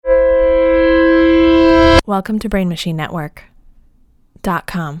Welcome to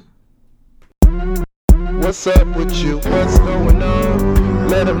BrainMachineNetwork.com. What's up with you? What's going on?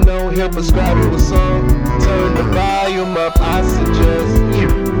 Let them know he'll prescribe you a song. Turn the volume up, I suggest you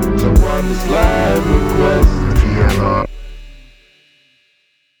to one this live request.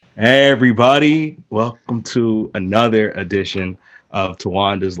 Hey everybody, welcome to another edition of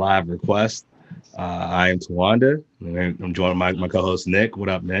Tawanda's Live Request. I am Tawanda. I'm joined by my co-host Nick. What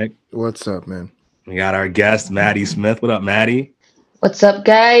up, Nick? What's up, man? We got our guest Maddie Smith. What up, Maddie? What's up,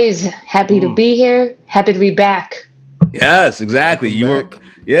 guys? Happy to be here. Happy to be back. Yes, exactly. You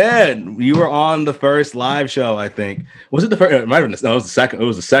were on the first live show, I think. Was it the first? It might have been, no, it was the second. It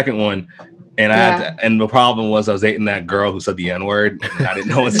was the second one. And and the problem was I was dating that girl who said the N-word. And I didn't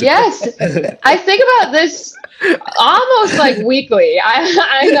know what to Yes. I think about this almost like weekly.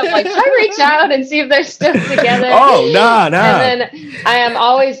 I end up like, I reach out and see if they're still together. Oh, nah. And then I am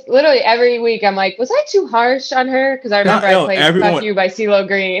always, literally every week, I'm like, was I too harsh on her? Because I remember I played Fuck You by CeeLo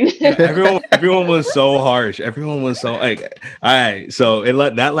Green. everyone was so harsh. Everyone was so like, all right. So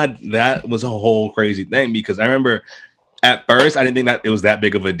that was a whole crazy thing because I remember at first I didn't think that it was that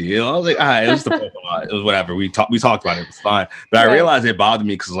big of a deal. I was like, all right, it was the Pokemon. It was whatever. We talked about it. It was fine. But I realized it bothered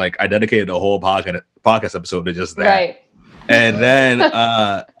me because like I dedicated the whole podcast episode to just that. Right. And then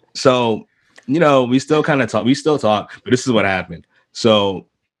so we still kind of talk. We still talk, but this is what happened. So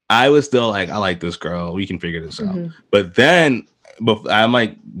I was still like, I like this girl. We can figure this out. But then I'm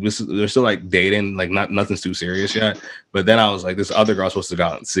like, they're still like dating, like nothing's too serious yet. But then I was like, this other girl's supposed to go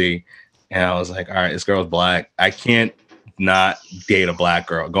out and see. And I was like, all right, this girl's black. I can't not date a black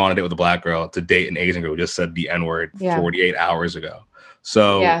girl, go on a date with a black girl to date an Asian girl who just said the N-word 48 hours ago.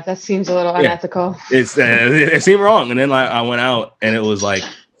 So yeah, that seems a little unethical. It seemed wrong. And then like I went out and it was like,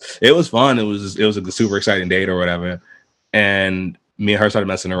 it was fun. It was a super exciting date or whatever. And me and her started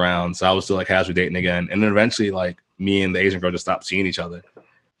messing around. So I was still like casually dating again. And then eventually like me and the Asian girl just stopped seeing each other.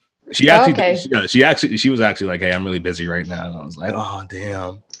 She was actually like, hey, I'm really busy right now. And I was like, oh,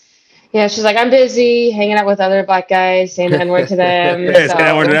 damn. Yeah, she's like, I'm busy hanging out with other black guys, saying the N-word to them. Saying the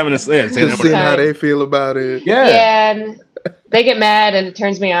N-word to them and seeing how they feel about it. Yeah, and they get mad and it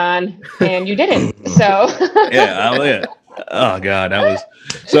turns me on, and you didn't. So yeah. Oh God, that was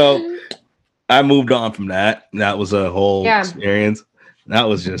so. I moved on from that. That was a whole experience. That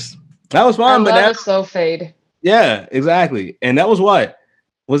was fun. But that slow fade. Yeah, exactly. And that was what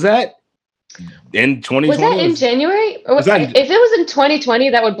was that? In 2020? Was that in January? If it was in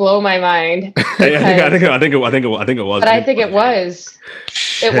 2020, that would blow my mind. I think it was. But I think it was.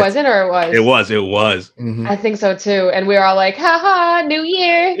 It wasn't, or it was? It was. Mm-hmm. I think so too. And we were all like, haha, New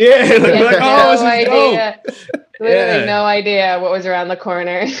Year. Yeah. No idea. Literally no idea what was around the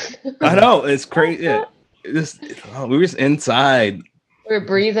corner. I know. It's crazy. Yeah. We were just inside. We were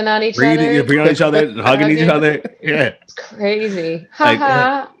breathing on each other. Breathing on each other, hugging each other. Yeah. It's crazy.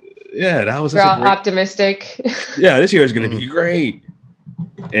 Haha. Yeah, that was we're all optimistic. Yeah, this year is going to be great.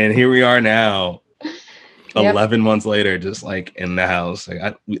 And here we are now, 11 months later, just like in the house.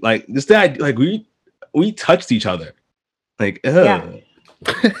 We touched each other. Like, yeah.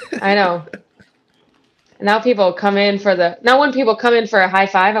 I know. Now when people come in for a high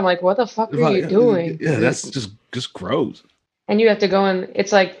five, I'm like, what the fuck are you doing? Yeah, that's just gross. And you have to go and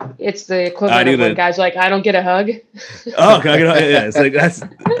it's the equivalent of when guys are like, I don't get a hug. Oh, yeah, it's like that's.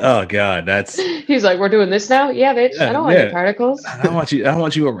 Oh God, that's. He's like, we're doing this now. Yeah, bitch. I don't want any particles. I don't want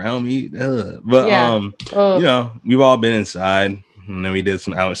you around me. But we've all been inside, and then we did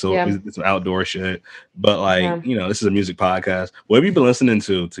some outdoor shit. But this is a music podcast. What have you been listening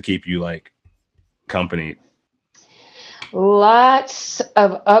to keep you like company? Lots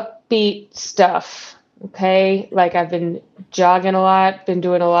of upbeat stuff. Okay, like I've been jogging a lot, been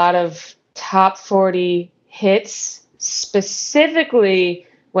doing a lot of top 40 hits, specifically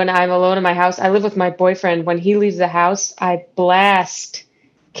when I'm alone in my house. I live with my boyfriend. When he leaves the house, I blast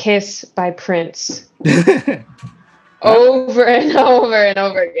Kiss by Prince over and over and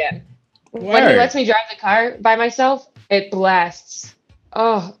over again. Word. When he lets me drive the car by myself, it blasts.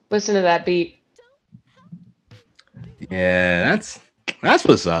 Oh, listen to that beat. Yeah, that's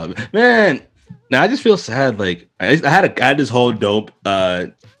what's up, man. Now I just feel sad. Like I had this whole dope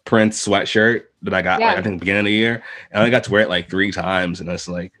Prince sweatshirt that I got I think beginning of the year, and I got to wear it like 3 times, and it's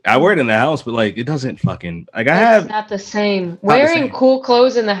like I wear it in the house, but like it doesn't fucking like It's not the same. Wearing cool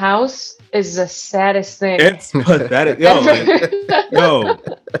clothes in the house is the saddest thing. It's pathetic. Yo,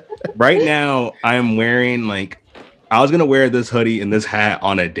 right now I'm wearing like I was gonna wear this hoodie and this hat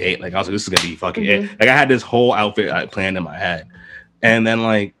on a date. Like I was like, this is gonna be fucking it. Like I had this whole outfit planned in my head, and then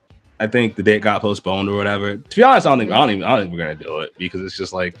like. I think the date got postponed or whatever. To be honest, I don't think we're gonna do it because it's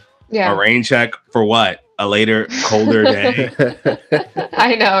just like Yeah. A rain check for what? A later, colder day.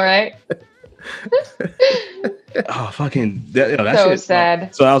 I know, right? Oh, fucking that So shit.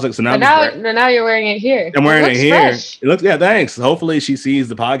 sad. So I was like, so now, now you're wearing it here. I'm wearing it here. Fresh. It looks, yeah, thanks. Hopefully she sees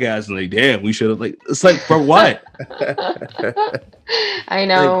the podcast and like, damn, we should have like. It's like for what? I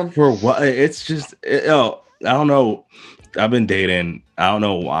know. Like, for what? It's just, I don't know. I've been dating. I don't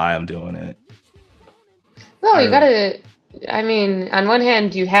know why I'm doing it. No, you gotta. I mean, on one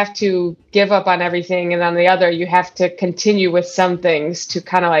hand, you have to give up on everything, and on the other, you have to continue with some things to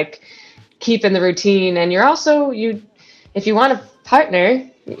kind of like keep in the routine. And you're also if you want a partner,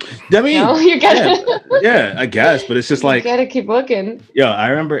 I mean, you gotta. Yeah, I guess, but it's just like you gotta keep looking. Yeah, I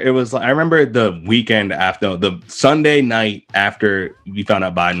remember the weekend after the Sunday night after we found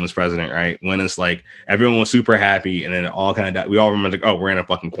out Biden was president, right? When it's like everyone was super happy, and then it all kind of died. We all remember like, oh, we're in a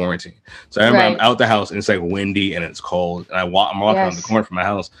fucking quarantine. So I remember I'm out the house and it's like windy and it's cold, and I'm walking around the corner from my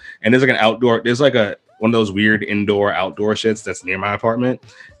house, and there's like there's like one of those weird indoor outdoor shits that's near my apartment,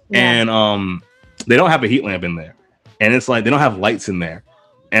 and they don't have a heat lamp in there, and it's like they don't have lights in there.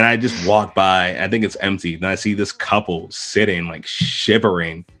 And I just walked by, I think it's empty. Then I see this couple sitting, like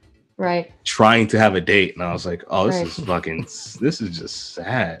shivering, right, trying to have a date. And I was like, oh, this is just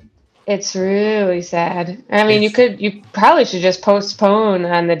sad. It's really sad. I mean, you probably should just postpone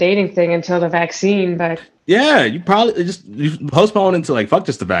on the dating thing until the vaccine, but yeah, you postpone until like, fuck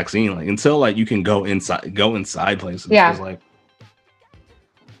just the vaccine, like until like you can go inside places. Yeah. Like,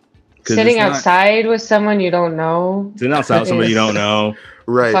 sitting outside with someone you don't know. Sitting outside with somebody you don't know.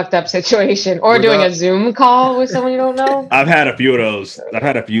 Right. Fucked up situation. Or doing a Zoom call with someone you don't know. I've had a few of those.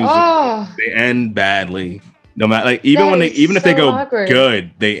 They end badly. No matter like even if they go awkward.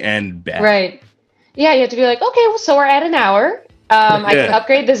 Good, they end bad. Right. Yeah, you have to be like, okay, well, so we're at an hour. I can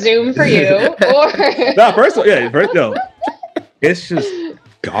upgrade the Zoom for you. Or it's just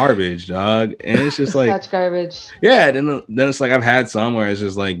garbage, dog. And it's just like such garbage. Yeah, then it's like I've had some where it's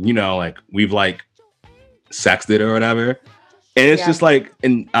just like, like we've like sexted or whatever. And it's just like,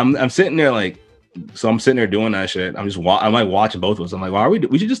 and I'm sitting there like, so I'm sitting there doing that shit. I'm like watching both of us. I'm like, why are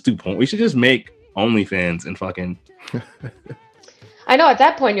we should just do porn. We should just make OnlyFans and fucking. I know at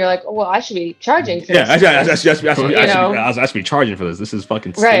that point you're like, well, I should be charging for this. I should be charging for this. This is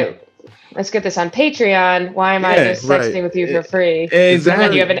fucking stupid. Right. Let's get this on Patreon. Why am I just sexting with you for free? Exactly. And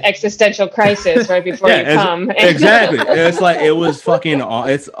then you have an existential crisis right before you come. Exactly. It's like, it was fucking,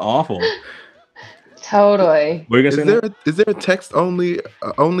 it's awful. Totally. Is there a text only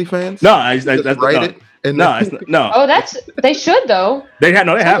OnlyFans? No, that's write it. And no. Oh, they should though. They have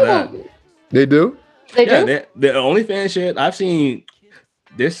that. They do. They do. The OnlyFans shit. I've seen.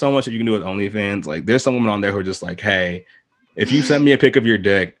 There's so much that you can do with OnlyFans. Like, there's some women on there who are just like, hey, if you send me a pic of your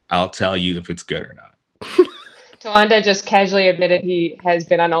dick, I'll tell you if it's good or not. Tawanda just casually admitted he has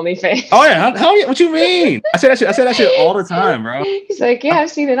been on OnlyFans. Oh yeah, what you mean? I say that shit all the time, bro. He's like, yeah,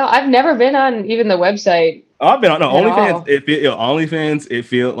 I've seen it all. I've never been on even the website. I've been on OnlyFans. OnlyFans. It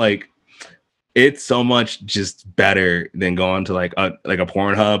feels like it's so much just better than going to like a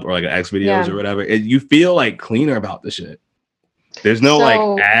Pornhub or like an X videos or whatever. You feel like cleaner about the shit. There's no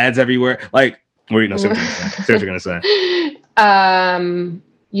like ads everywhere. Like, what are you gonna say?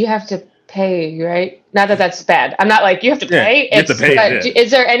 You have to pay, right? Not that that's bad. I'm not like you have to pay. You have to pay.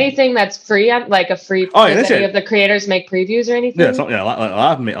 Is there anything that's free on like a free? Does any of the creators make previews or anything? Yeah, a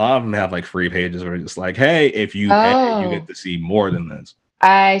lot of them have like free pages where it's like, hey, if you pay, you get to see more than this.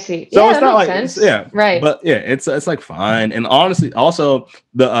 I see. So it's not like sense. Right. But yeah, it's like fine. And honestly, also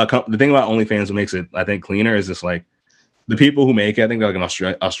the thing about OnlyFans that makes it, I think, cleaner is just like the people who make it. I think they're like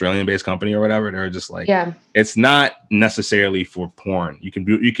an Australian-based company or whatever. They're just like, it's not necessarily for porn. You can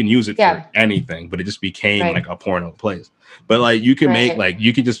use it for anything, but it just became like a porno place. But like you can make like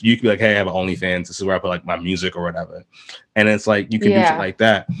you can be like, hey, I have an OnlyFans. This is where I put like my music or whatever. And it's like you can do shit like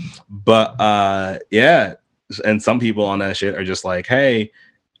that. But and some people on that shit are just like, hey,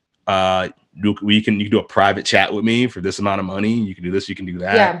 you can do a private chat with me for this amount of money. You can do this, you can do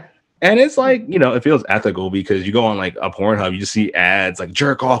that. Yeah. And it's like, it feels ethical because you go on like a Pornhub, you just see ads like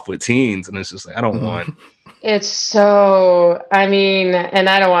jerk off with teens, and it's just like, I don't want. It's so, I mean, and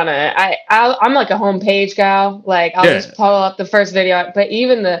I don't want to. I'm like a homepage gal. Like I'll just pull up the first video, but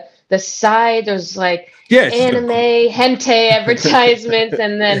even the side, there's like anime, hentai advertisements,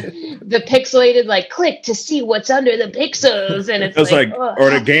 and then the pixelated like click to see what's under the pixels, and it's like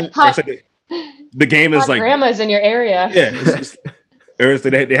or the game. The game is like grandma's in your area. Yeah. It's just, or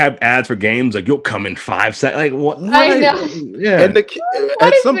they have ads for games like you'll come in 5 seconds. Like what? I know. Yeah. And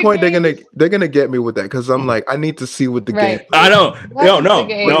at some point they're gonna get me with that because I'm like, I need to see what the game. I know. No.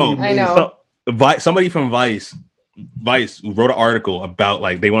 I know. So, somebody from Vice Vice wrote an article about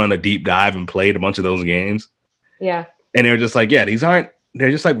like they went on a deep dive and played a bunch of those games. Yeah. And they were just like, yeah,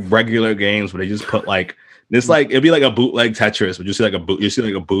 they're just like regular games where they just put like this, like it'd be like a bootleg Tetris, but you see like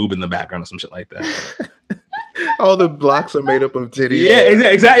a boob in the background or some shit like that. All the blocks are made up of titties. Yeah,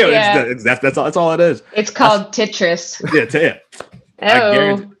 exactly. Yeah. That's all it is. It's called Tetris. Yeah.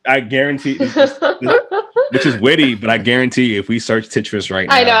 I guarantee which is witty, but I guarantee if we search Tetris right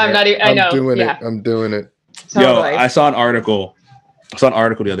now, I know. I'm doing it. I'm doing it. Totally. Yo, I saw an article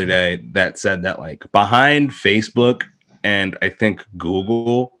the other day that said that like behind Facebook and I think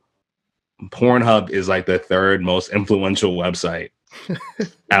Google, Pornhub is like the third most influential website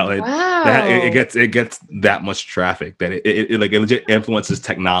outlet. Wow. It gets that much traffic that it legit influences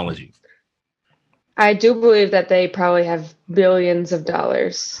technology. I do believe that they probably have billions of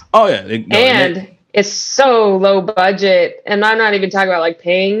dollars. Oh yeah, it's so low budget, and I'm not even talking about like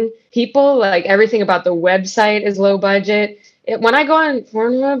paying people. Like everything about the website is low budget. When I go on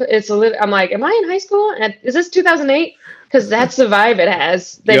Pornhub, I'm like, am I in high school? And is this 2008? Because that's the vibe it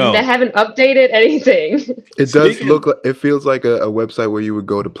has. They haven't updated anything. It does look like, it feels like a website where you would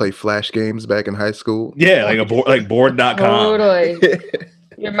go to play Flash games back in high school. Yeah, like board.com. Totally.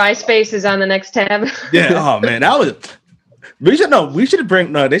 Your MySpace is on the next tab. Yeah. Oh man, MySpace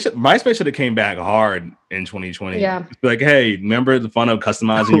should have came back hard in 2020. Yeah. Like, hey, remember the fun of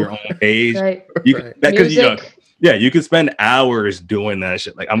customizing your own page? Right. Because you could spend hours doing that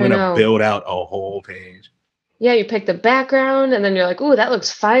shit. Like, I'm gonna build out a whole page. Yeah, you pick the background, and then you're like, "Ooh, that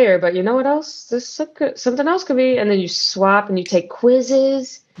looks fire!" But you know what else? Something else could be. And then you swap, and you take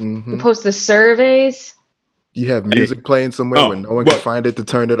quizzes. Mm-hmm. You post the surveys. You have music playing somewhere where no one can find it to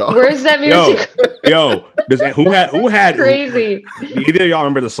turn it off. Where's that music? Yo, who had crazy? Either of y'all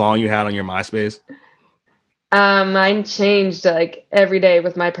remember the song you had on your MySpace? Mine changed like every day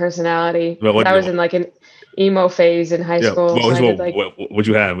with my personality. I was in like an emo phase in high school. What'd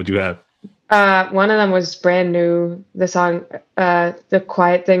you have? One of them was brand new. The song, "The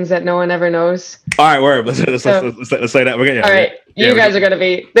Quiet Things That No One Ever Knows." All right, word. Let's say that. All right, you guys are gonna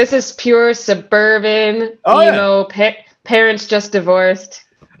be. This is pure suburban emo. Parents just divorced.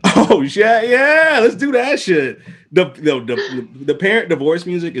 Oh shit! Yeah, let's do that shit. The parent divorce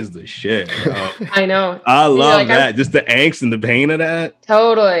music is the shit. I know. I love that. Just the angst and the pain of that.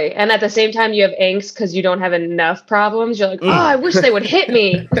 Totally. And at the same time, you have angst because you don't have enough problems. You're like, I wish they would hit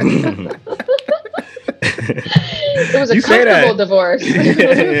me. It was a comfortable divorce.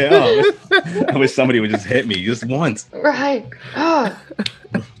 I wish somebody would just hit me just once. Right. Oh.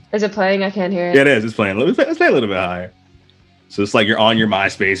 Is it playing? I can't hear it. Yeah, it is. It's playing. Let's play a little bit higher. So it's like you're on your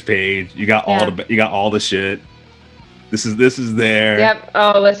MySpace page. You got all the shit. This is there. Yep.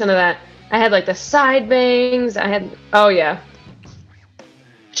 Oh, listen to that. I had like the side bangs. Oh yeah.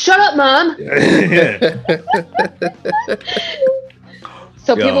 Shut up, Mom.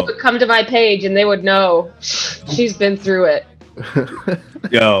 So people would come to my page and they would know she's been through it.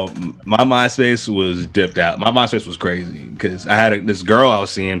 Yo, my MySpace was dipped out. My MySpace was crazy because I had this girl I was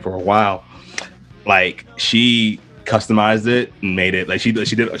seeing for a while. Like she customized it and made it like she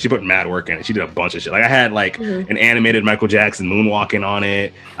put mad work in it. She did a bunch of shit. Like I had like an animated Michael Jackson moonwalking on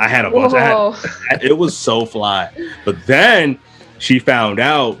it. I had a bunch. It was so fly. But then she found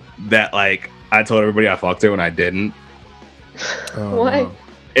out that like I told everybody I fucked her when I didn't. What? No.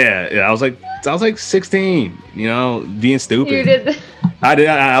 Yeah. I was like 16. You know, being stupid. You did. I did.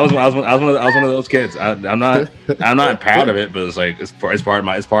 I was one of those kids. I'm not proud of it, but it's like it's part of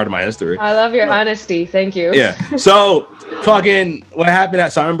my history. I love your honesty. Thank you. Yeah. So fucking what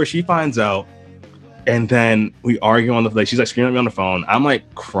happened? So I remember she finds out, and then we argue on the like she's like screaming at me on the phone. I'm like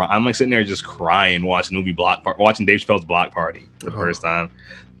sitting there just crying watching watching Dave Chappelle's Block Party the first time.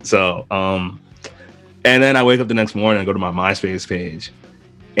 So and then I wake up the next morning and go to my MySpace page,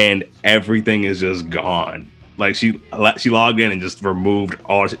 and everything is just gone. Like she logged in and just removed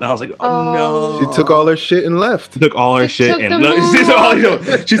all her shit. And I was like, oh no. She took all her shit and left. She took all her shit and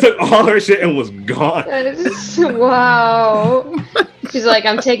she took all her shit and was gone. Wow. She's like,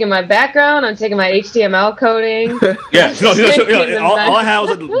 I'm taking my background, I'm taking my HTML coding. Yeah, all I had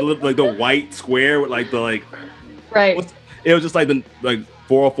was like the white square with like the like. Right. It was just like the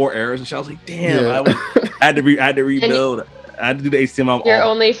 404 errors and shit. I was like, damn, I had to rebuild. I had to do the HTML.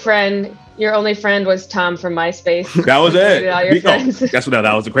 Your only friend was Tom from MySpace. That was it. All your friends.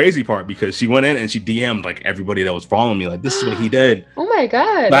 That was the crazy part because she went in and she DM'd like everybody that was following me like this is what he did. Oh my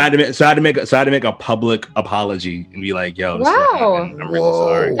god! So I had to make a public apology and be like, yo, this is what happened. I'm really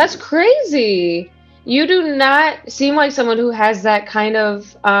sorry. That's crazy. You do not seem like someone who has that kind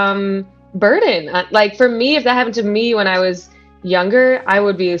of burden. Like for me, if that happened to me when I was younger, I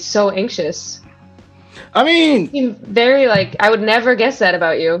would be so anxious. I mean, You very like. I would never guess that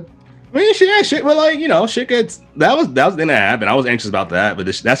about you. shit, but like, shit gets that was the thing that happened. I was anxious about that, but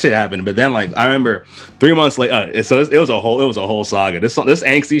that shit happened. But then, like, I remember 3 months later, so it was a whole saga. This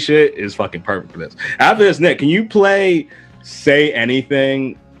angsty shit is fucking perfect for this. After this, Nick, can you play Say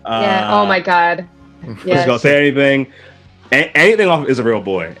Anything? Yeah. Oh my god. Let's go. Say Anything. Anything off Is a Real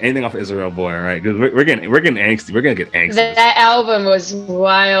Boy. Anything off Is a Real Boy, right? Because we're getting angsty. We're gonna get angsty. That album was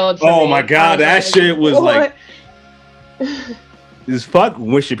wild. Oh my god, that shit was like. This fuck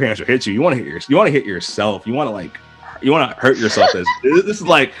wish your parents would hit you. You want to hit yourself. You want to hurt yourself. This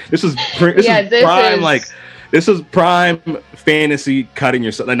is prime fantasy cutting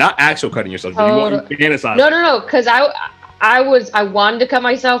yourself. Like, not actual cutting yourself. You want to fantasize. No. Because I wanted to cut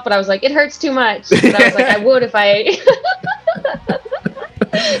myself, but I was like, it hurts too much. But I was like, I would if I.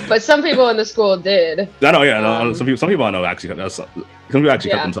 But some people in the school did. I know, yeah. No, some people I know actually. Some people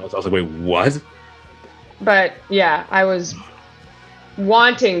actually cut themselves. I was like, wait, what? But yeah, I was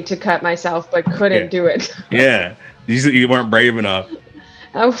wanting to cut myself, but couldn't do it. Yeah, you weren't brave enough.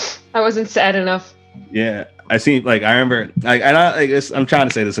 I wasn't sad enough. Yeah, I remember, I'm trying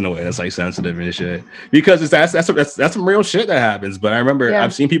to say this in a way that's like sensitive and shit, because that's some real shit that happens. But I remember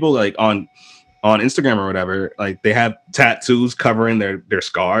I've seen people like on Instagram or whatever, like they have tattoos covering their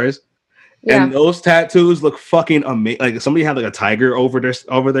scars. Yeah. And those tattoos look fucking amazing. Like somebody had like a tiger over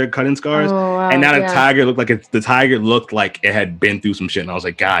their cutting scars, and now the tiger looked like it had been through some shit. And I was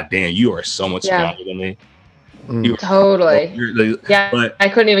like, God damn, you are so much stronger than me. Totally. But I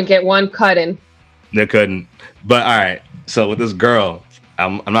couldn't even get one cut in. They couldn't. But all right. So with this girl,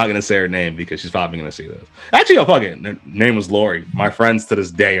 I'm not gonna say her name because she's probably gonna see this. Actually, fuck it. Her name was Lori. My friends to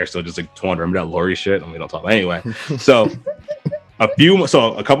this day are still just like wondering that Lori shit, and we don't talk anyway. So. A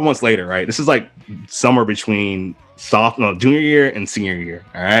couple months later, right? This is like somewhere between junior year and senior year.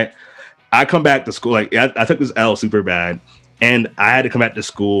 All right. I come back to school. Like I took this L super bad, and I had to come back to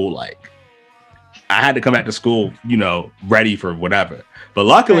school. Ready for whatever. But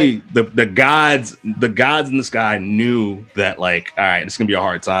luckily, the gods in the sky knew that, like, all right, it's gonna be a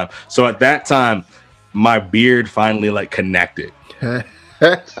hard time. So at that time, my beard finally like connected.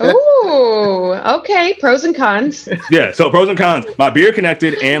 Ooh, okay. Pros and cons. Yeah, so pros and cons. My beard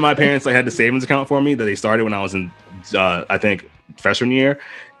connected, and my parents had the savings account for me that they started when I was in, I think, freshman year,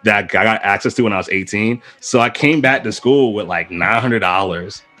 that I got access to when I was 18. So I came back to school with like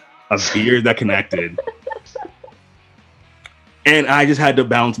 $900 of beard that connected, and I just had to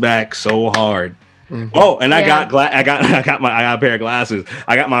bounce back so hard. Mm-hmm. Oh, and I got a pair of glasses.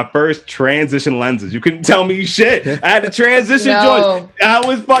 I got my first transition lenses. You couldn't tell me shit. I had the transition joints. I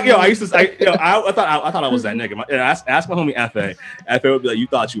was fucking. I thought I was that nigga. Ask my homie Fa. Fa would be like, you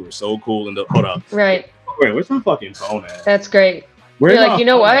thought you were so cool. And hold up. Right. Wait, where's my fucking phone at? That's great. You're like, you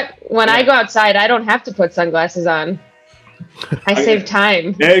know what? When I go outside, I don't have to put sunglasses on. I save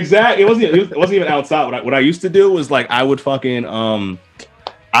time. Yeah, exactly. It wasn't even outside. What I used to do was like I would fucking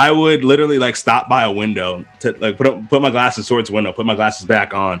I would literally like stop by a window to like put my glasses towards the window, put my glasses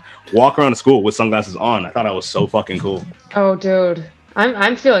back on, walk around the school with sunglasses on. I thought I was so fucking cool. Oh, dude,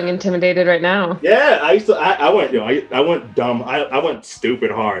 I'm feeling intimidated right now. Yeah, I went dumb. I went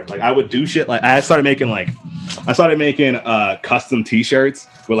stupid hard. Like I would do shit. Like I started making custom T-shirts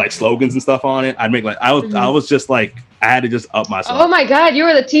with like slogans and stuff on it. I was just like. I had to just up myself. Oh my God, you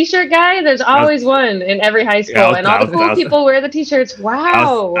were the T-shirt guy? There's always one in every high school, and all the cool people wear the T-shirts.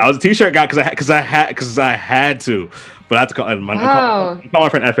 Wow. I was a T-shirt guy because I had to, but I have to call my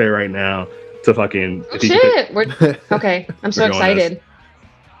friend Fa right now to fucking. Oh, shit! Okay, I'm so excited.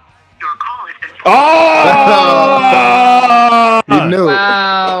 Oh! You knew.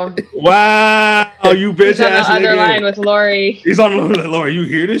 Wow! Wow! You bitch ass nigga. He's on the other line with Lori. He's on the line with Lori. You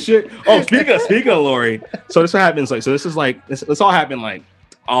hear this shit? Oh, speaking of Lori, so this happens like this all happened like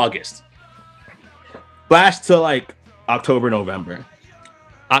August. Flash to like October, November.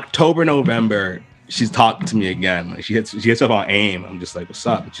 She's talking to me again. Like she hits up on AIM. I'm just like, what's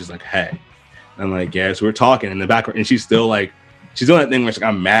up? And she's like, hey. I'm like, yeah. So we're talking in the background, and she's still like. She's doing that thing where she's like,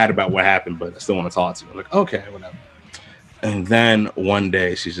 I'm mad about what happened, but I still want to talk to you. I'm like, okay, whatever. And then one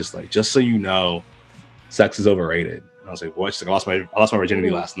day she's just like, just so you know, sex is overrated. And I was like, what? She's like, I lost my virginity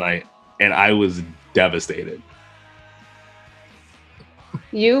last night, and I was devastated.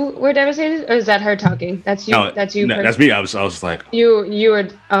 You were devastated, or is that her talking? That's you. No, that's you. No, that's me. I was like, you were.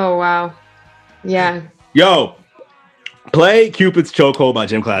 Oh wow, yeah. Yo. Play Cupid's Chokehold by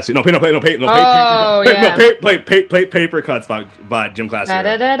Gym Class. Play Paper Cuts by Gym Class.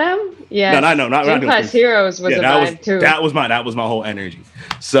 Yeah. No, not Gym Class Heroes was a vibe too. That was my whole energy.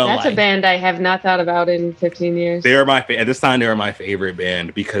 So that's a band I have not thought about in 15 years. They are at this time they were my favorite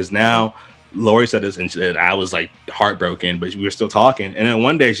band because now Lori said this, and I was like heartbroken, but we were still talking. And then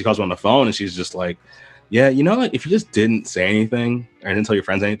one day she calls me on the phone, and she's just like, "Yeah, you know, like if you just didn't say anything or didn't tell your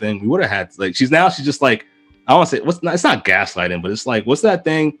friends anything, we would have had like." She's just like, I want to say, it's not gaslighting, but it's like, what's that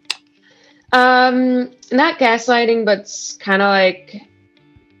thing? Not gaslighting, but it's kind of like,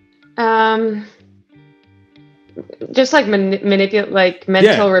 just like manipulate, like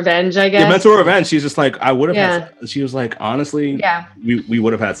mental revenge, I guess. Yeah, mental revenge. She's just like, I would have had, she was like, honestly, we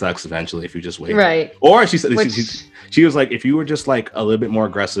would have had sex eventually if you just waited. Right. Or she said, she was like, if you were just like a little bit more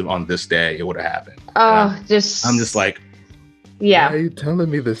aggressive on this day, it would have happened. I'm just like, why are you telling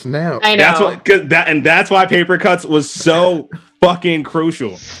me this now? I know. That's why Paper Cuts was so fucking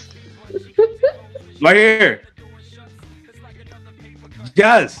crucial. Right here.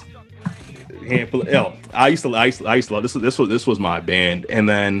 Yes. I used to love this. This was my band, and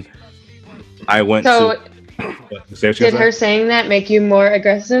then I went to. Did her saying that make you more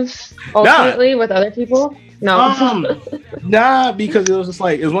aggressive ultimately with other people? No. Nah, because it was just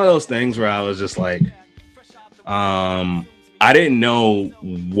like, it was one of those things where I was just like, I didn't know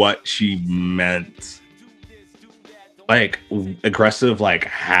what she meant. Like aggressive, like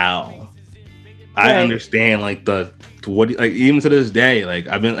how? I understand like even to this day, like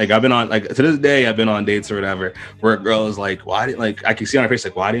I've been on like to this day I've been on dates or whatever where a girl is like, why did I can see on her face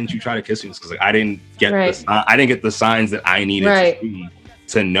like, why didn't you try to kiss me? Because like I didn't get the signs that I needed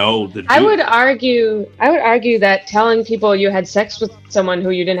to know the. I would argue that telling people you had sex with someone who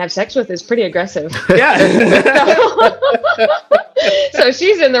you didn't have sex with is pretty aggressive. Yeah. So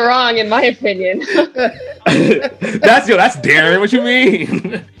she's in the wrong, in my opinion. That's daring. What you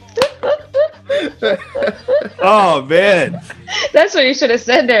mean? Oh man, that's what you should have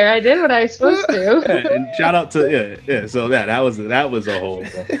said there. I did what I was supposed to. And shout out to so that was a whole.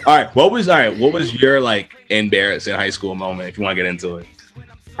 All right, what was your like embarrassing high school moment? If you want to get into it.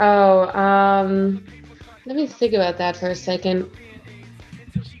 Let me think about that for a second.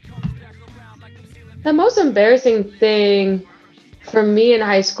 The most embarrassing thing for me in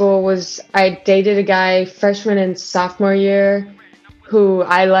high school was I dated a guy freshman and sophomore year who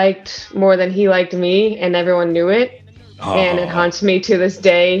I liked more than he liked me, and everyone knew it. Oh. And it haunts me to this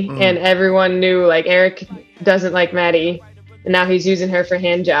day. And everyone knew, like, Eric doesn't like Maddie, and now he's using her for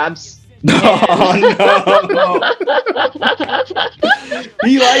hand jobs. Oh, no.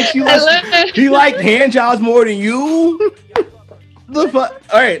 He liked hand jobs more than you? The fuck?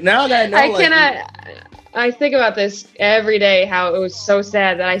 All right, now that I know. I think about this every day, how it was so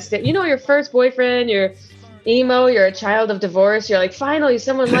sad that your first boyfriend, you're emo, you're a child of divorce, you're like, finally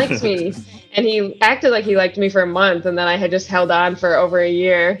someone likes me. And he acted like he liked me for a month, and then I had just held on for over a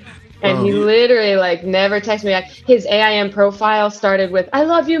year, and he literally like never texted me back. His AIM profile started with "I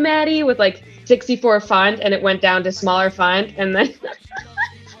love you, Maddie" with like 64 font, and it went down to smaller font, and then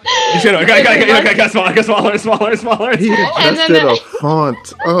got smaller. He adjusted a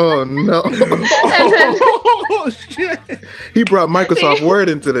font. Oh no! Oh shit! He brought Microsoft Word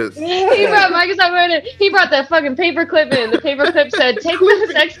into this. He brought Microsoft Word in. He brought that fucking paperclip in. The paperclip said, "Take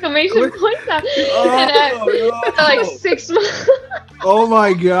those exclamation points out." And like 6 months. Oh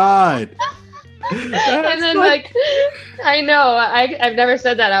my god! And then like, I know I've never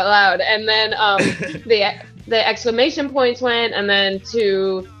said that out loud. And then the exclamation points went, and then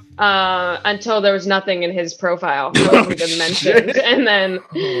to until there was nothing in his profile. Wasn't mentioned. And then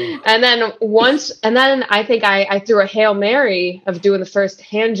I think I threw a Hail Mary of doing the first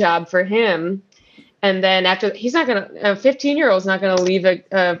hand job for him. And then after, he's not gonna, a 15-year-old's not gonna leave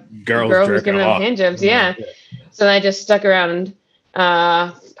a girl who's giving him hand jobs. Yeah. So I just stuck around,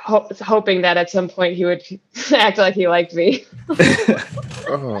 hoping that at some point he would act like he liked me.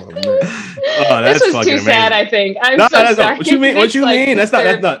 Oh man! That's this was too amazing. Sad. I think. I'm so sorry. What you mean? What you mean? That's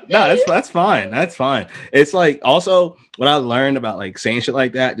fine. That's fine. It's like also what I learned about like saying shit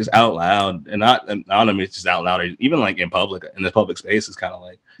like that just out loud, and I don't know, it's just out loud, or even like in the public space is kind of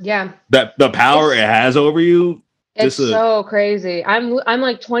like that the power it has over you. It's so crazy. I'm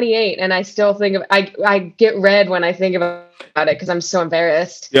like 28, and I still think of I get red when I think about it because I'm so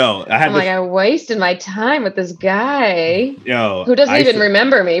embarrassed. I wasted my time with this guy. Who doesn't even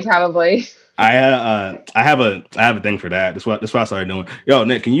remember me probably. I have a thing for that. That's what I started doing. Yo,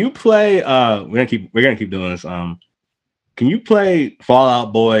 Nick, can you play? We're gonna keep doing this. Can you play Fall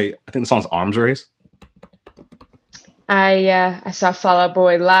Out Boy? I think the song's Arms Race. I saw Fall Out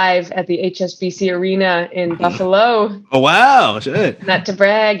Boy live at the HSBC Arena in Buffalo. Oh wow, shit! Not to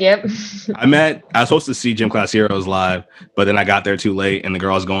brag, yep. I was supposed to see Gym Class Heroes live, but then I got there too late, and the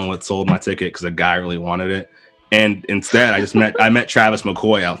girl I was going with sold my ticket because the guy really wanted it. And instead, I met Travis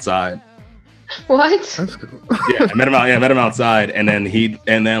McCoy outside. What? That's cool. Yeah, I met him outside, and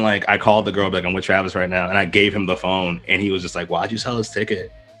then like I called the girl, like, I'm with Travis right now, and I gave him the phone, and he was just like, "Why'd you sell his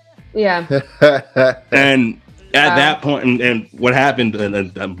ticket?" Yeah. And at that point, and what happened,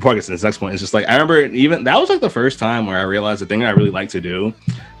 and before I get to this next point, is just like I remember even that was like the first time where I realized the thing I really like to do.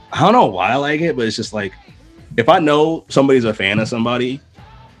 I don't know why I like it, but it's just like if I know somebody's a fan of somebody,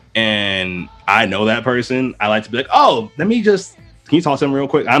 and I know that person, I like to be like, "Oh, let me just can you talk to him real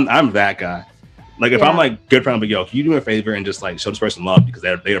quick?" I'm that guy. Like if I'm like good friend, but yo, can you do me a favor and just like show this person love because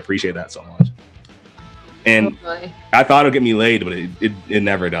they appreciate that so much. And I thought it'd get me laid, but it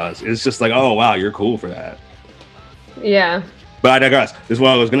never does. It's just like, oh wow, you're cool for that. Yeah. But I digress. This is what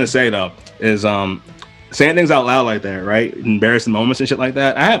I was gonna say though, is saying things out loud like that, right? Embarrassing moments and shit like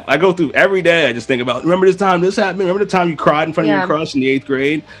that. I go through every day. I just think about, remember this time this happened? Remember the time you cried in front of your crush in the 8th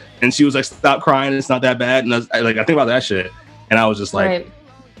grade? And she was like, stop crying, it's not that bad. And I think about that shit. And I was just like,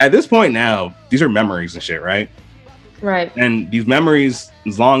 at this point now, these are memories and shit, right? Right. And these memories,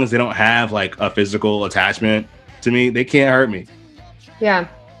 as long as they don't have like a physical attachment to me, they can't hurt me. Yeah.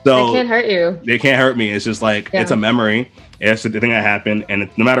 So they can't hurt you. They can't hurt me. It's just like it's a memory. It's the thing that happened, and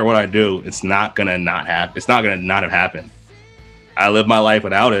no matter what I do, it's not gonna not happen. It's not gonna not have happened. I live my life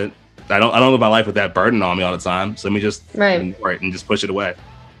without it. I don't live my life with that burden on me all the time. So let me just ignore it and just push it away.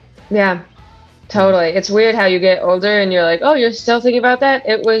 Yeah, totally. It's weird how you get older and you're like, oh, you're still thinking about that?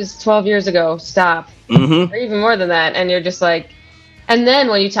 It was 12 years ago. Stop. Or even more than that. And you're just like, and then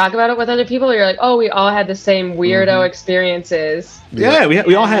when you talk about it with other people, you're like, oh, we all had the same weirdo experiences. Yeah,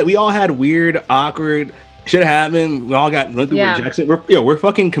 we all had weird, awkward shit happen. We all went through rejection. We're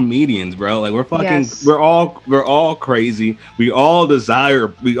fucking comedians, bro. Like we're fucking we're all crazy. We all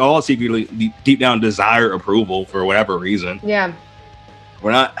secretly deep down desire approval for whatever reason. Yeah.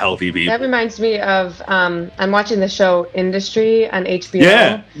 We're not healthy people. That reminds me of I'm watching the show Industry on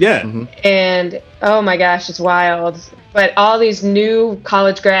HBO. Yeah. And oh my gosh, it's wild. But all these new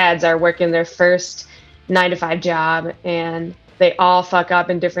college grads are working their first 9-to-5 job, and they all fuck up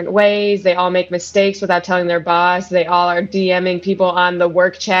in different ways. They all make mistakes without telling their boss. They all are DMing people on the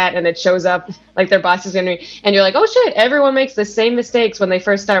work chat, and it shows up like their boss is going to, and you're like, oh shit, everyone makes the same mistakes when they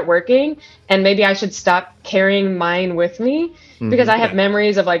first start working, and maybe I should stop carrying mine with me. Because I have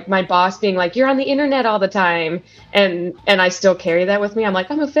memories of like my boss being like, you're on the internet all the time. And I still carry that with me. I'm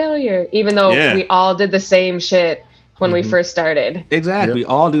like, I'm a failure, even though we all did the same shit when we first started. Exactly. We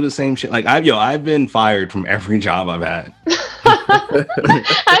all do the same shit. Like I've been fired from every job I've had.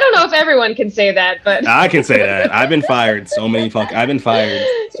 I don't know if everyone can say that, but I can say that. I've been fired so many times.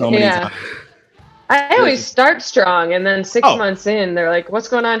 I always start strong, and then 6 months in, they're like, "What's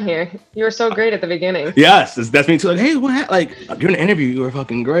going on here? You were so great at the beginning." Yes, that's me too. Like, hey, like during the interview, you were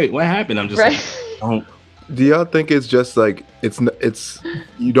fucking great. What happened? I'm just like, don't. Do y'all think it's just like it's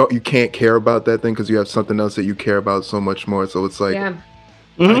you can't care about that thing because you have something else that you care about so much more? So it's like,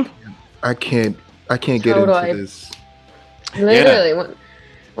 I can't get into this. Literally,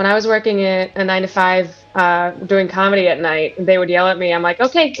 when I was working at a 9-to-5 doing comedy at night, they would yell at me. I'm like,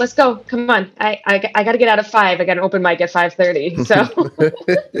 okay, let's go. Come on. I got to get out at 5. I got an open mic at 5:30. So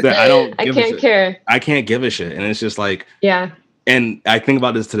I can't care. I can't give a shit. And it's just like, and I think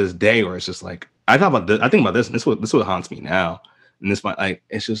about this to this day where it's just like, I think about this, and this is what haunts me now. And this might like,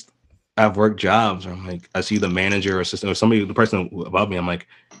 it's just, I've worked jobs where I'm like, I see the manager or assistant or somebody, the person above me. I'm like,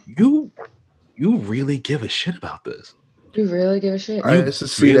 you really give a shit about this. You really give a shit. I used to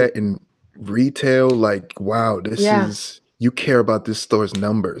see that in retail. Like, wow, this is, you care about this store's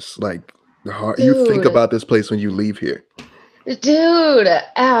numbers. Like, you think about this place when you leave here. Dude,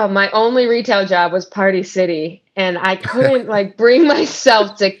 my only retail job was Party City, and I couldn't like bring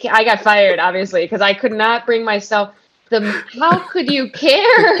myself to. I got fired, obviously, because I could not bring myself. How could you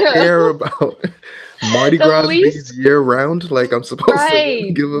care about Mardi Gras year round? Like I'm supposed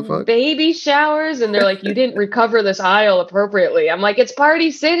to give a fuck. Baby showers, and they're like, you didn't recover this aisle appropriately. I'm like, it's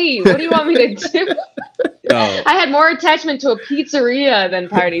Party City. What do you want me to do? I had more attachment to a pizzeria than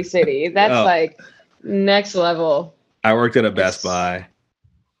Party City. That's like next level. I worked at a Best Buy.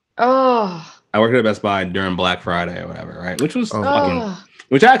 I worked at a Best Buy during Black Friday or whatever, right? Which was fucking.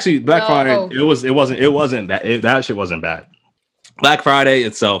 Which actually, Black Friday, it wasn't that shit wasn't bad. Black Friday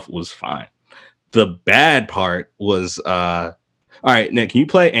itself was fine. The bad part was, all right, Nick, can you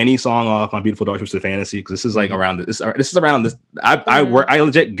play any song off My Beautiful Dark Twisted Fantasy? Because this is like around this. This is around this. I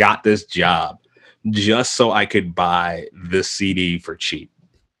legit got this job just so I could buy this CD for cheap.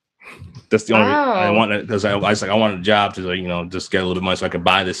 That's the only reason I wanted, because I was like, I wanted a job to, like, just get a little money so I could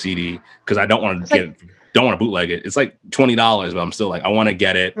buy the CD, because I don't want to don't want to bootleg it. It's like $20, but I'm still like, I want to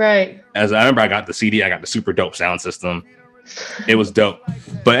get it. Right. As I remember, I got the CD, I got the super dope sound system. It was dope.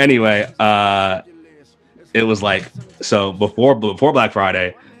 But anyway, it was like, so before Black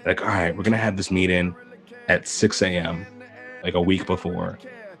Friday, like, all right, we're gonna have this meeting at 6 a.m. like a week before,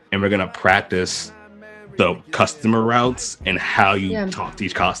 and we're gonna practice the customer routes and how you talk to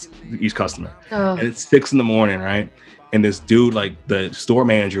each customer. And it's 6 a.m, right? And this dude, like the store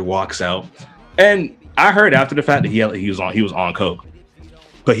manager, walks out, and I heard after the fact that he was on coke.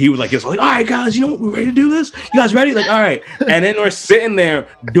 But he was like, all right, guys, you know, we're ready to do this. You guys ready? Like, all right. And then we're sitting there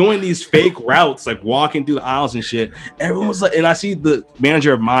doing these fake routes, like walking through the aisles and shit. Everyone was like, and I see the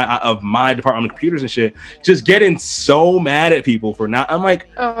manager of my department of computers and shit just getting so mad at people for not. I'm like,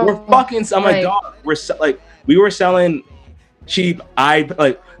 we're fucking. I'm like, dog, we were selling cheap. I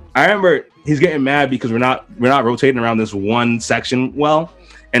remember he's getting mad because we're not rotating around this one section well,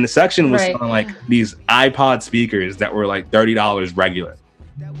 and the section was selling like these iPod speakers that were like $30 regular.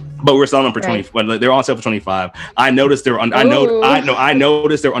 But we're selling them for 20. But they're on sale for 25. I noticed they were under. I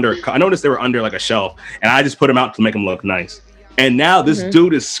noticed they were under. I noticed they were under like a shelf, and I just put them out to make them look nice. And now this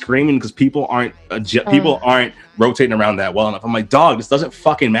dude is screaming because people aren't rotating around that well enough. I'm like, dog, this doesn't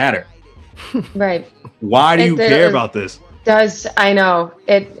fucking matter. Right. Why do you care about this? I know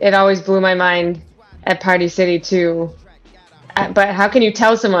it always blew my mind at Party City too. But how can you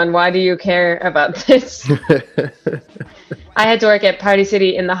tell someone, why do you care about this? I had to work at Party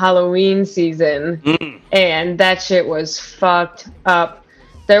City in the Halloween season, and that shit was fucked up.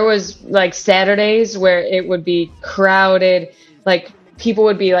 There was like Saturdays where it would be crowded, like people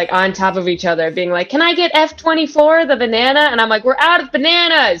would be like on top of each other being like, can I get F24, the banana? And I'm like, we're out of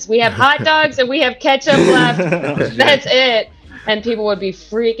bananas. We have hot dogs and we have ketchup left. That's it. And people would be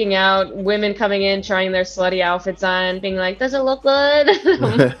freaking out, women coming in, trying their slutty outfits on, being like, does it look good?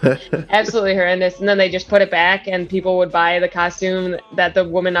 Absolutely horrendous. And then they just put it back, and people would buy the costume that the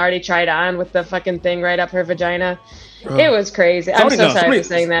woman already tried on with the fucking thing right up her vagina. It was crazy. I'm so sorry for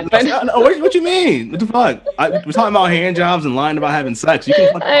saying that. But what you mean? What the fuck? We're talking about hand jobs and lying about having sex. You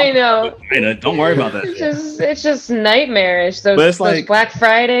can I know. Don't worry about that. It's just nightmarish. Those Black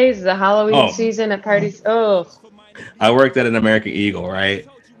Fridays, the Halloween season at parties. I worked at an American Eagle, right?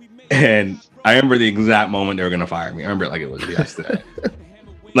 And I remember the exact moment they were going to fire me. I remember it like it was yesterday.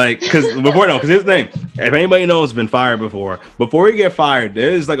 Because here's the thing. If anybody knows has been fired before you get fired,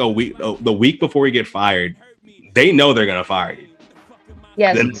 there's like a week, the week before you get fired, they know they're going to fire you.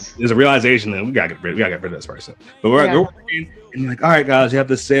 Yes. Then there's a realization that we got to get rid of this person. But we're working, and like, all right, guys, you have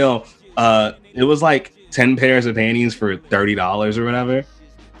this sale. It was like 10 pairs of panties for $30 or whatever.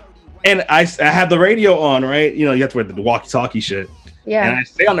 And I have the radio on, right? You know, you have to wear the walkie-talkie shit. Yeah. And I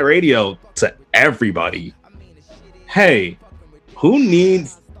say on the radio to everybody, hey, who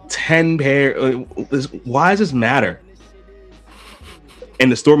needs 10 pair? Why does this matter?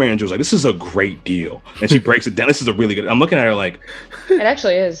 And the store manager was like, this is a great deal. And she breaks it down. This is a really good. I'm looking at her like. It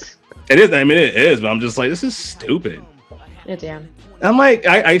actually is. It is. I mean, it is. But I'm just like, this is stupid. Yeah. I'm like,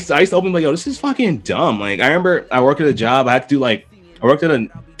 I used to open like, yo, this is fucking dumb. Like, I remember I worked at a job. I had to do I worked at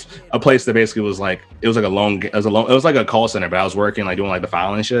a place that basically was like, it was like a call center, but I was working like doing like the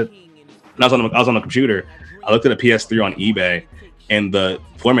filing and shit. And I was on the computer. I looked at a PS3 on eBay, and the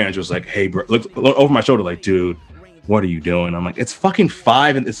floor manager was like, hey, bro, look over my shoulder, like, dude, what are you doing? I'm like, it's fucking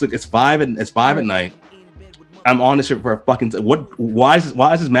 5 and it's 5 at night. I'm on this shit for a fucking why does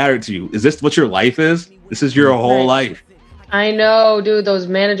this matter to you? Is this what your life is? This is your whole life. I know, dude. Those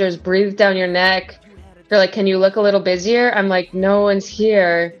managers breathe down your neck. They're like, can you look a little busier? I'm like, no one's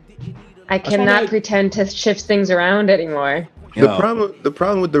here. I cannot pretend to shift things around anymore. The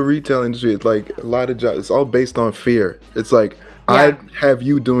problem with the retail industry is like a lot of jobs, it's all based on fear. It's like, I have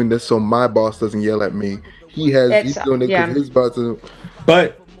you doing this so my boss doesn't yell at me. He's doing it because his boss doesn't.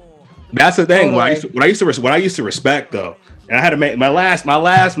 But that's the thing. Totally. What I used to respect though, and I had to my last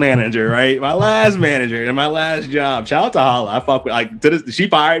manager, right? My last manager and my last job. Shout out to Hala. I fuck with she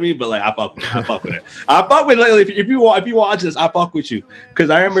fired me, but like I fuck with it. I fuck with lately. If you watch this, I fuck with you because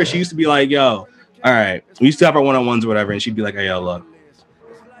I remember she used to be like, yo, all right. We used to have our one-on-ones or whatever, and she'd be like, hey, yo, look,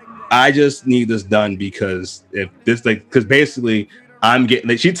 I just need this done because if this because basically I'm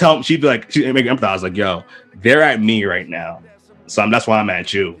getting she'd be like, she'd make empathize like, yo, they're at me right now, so that's why I'm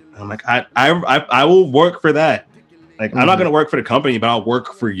at you. I'm like, I will work for that. Like, I'm not gonna work for the company, but I'll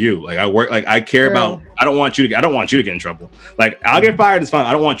work for you. Like, I care about. I don't want you to get in trouble. Like, I'll get fired. It's fine.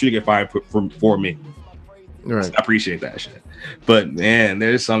 I don't want you to get fired for me. Right. So I appreciate that shit. But man,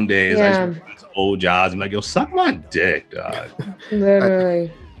 there's some days I just go to old jobs and like, yo, suck my dick, dog.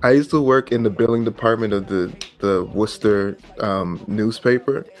 Literally. I used to work in the billing department of the Worcester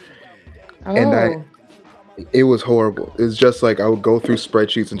newspaper, and it was horrible. It's just like I would go through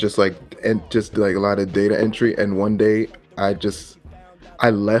spreadsheets and just like a lot of data entry. And one day I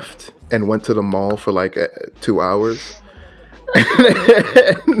left and went to the mall for like 2 hours.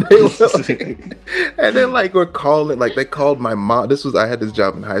 And then we're calling, like they called my mom. I had this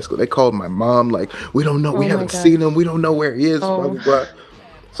job in high school. They called my mom, like, we don't know, we haven't seen him, we don't know where he is, blah, blah, blah.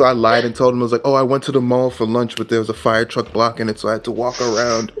 So I lied and told him, I was like, oh, I went to the mall for lunch, but there was a fire truck blocking it, so I had to walk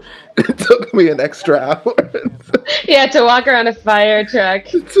around. It took me an extra hour. Yeah, to walk around a fire truck.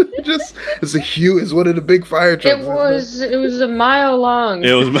 It's one of the big fire trucks. It was a mile long.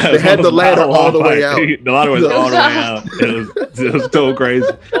 It was. They had the ladder all the way out. The ladder was all the way out. It was so crazy.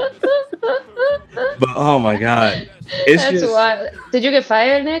 But oh my god, That's wild. Did you get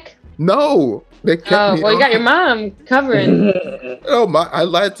fired, Nick? No. They kept me you got your mom covering. I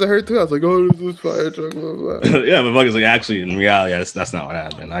lied to her too. I was like, "Oh, this is fire truck." Blah, blah. Yeah, but fuckers, like, actually, in reality, that's not what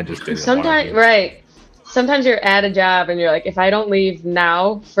happened. I just didn't. Sometimes, right? Sometimes you're at a job and you're like, if I don't leave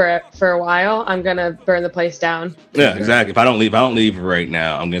now for a while, I'm gonna burn the place down. Yeah, exactly. If I don't leave right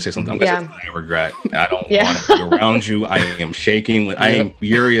now, I'm gonna say something. I'm gonna say something I regret. I don't want to be around you. I am shaking. I am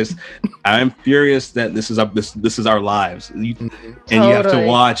furious. I'm furious that this is our lives, and you have to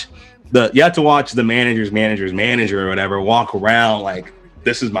watch. You have to watch the manager's manager or whatever walk around like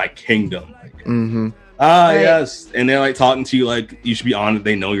this is my kingdom. Right. Yes, and they're like talking to you like you should be honored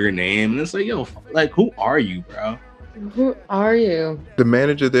they know your name, and it's like, yo, like who are you, bro? Who are you? The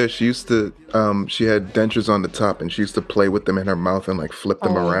manager there, she used to she had dentures on the top, and she used to play with them in her mouth and like flip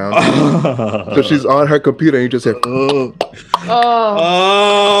them around. So she's on her computer, and you just hear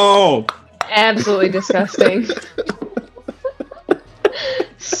absolutely disgusting.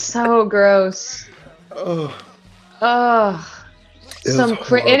 So gross.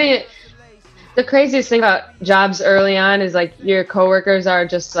 The craziest thing about jobs early on is like your coworkers are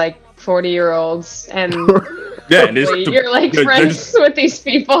just like 40-year-olds, and you're like friends with these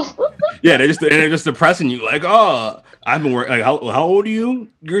people. Yeah, they're just depressing you. Like, oh, I've been working. Like, how old are you?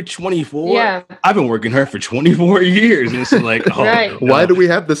 You're 24. Yeah, I've been working here for 24 years, and it's like, oh, right. Why do we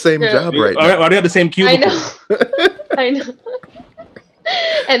have the same job right now? Why do we have the same cubicle? I know.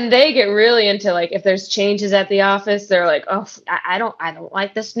 And they get really into like if there's changes at the office, they're like, oh, I don't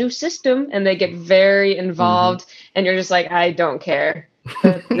like this new system, and they get very involved. And you're just like, I don't care.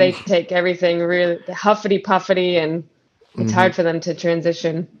 But they take everything really huffity puffity, and it's hard for them to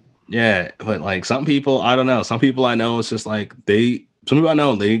transition. Yeah, but like some people, I don't know. Some people I know, it's just like some people I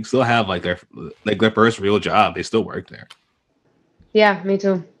know, they still have like their first real job. They still work there. Yeah, me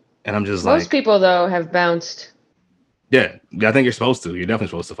too. And I'm just most people though have bounced. Yeah, I think you're supposed to. You're definitely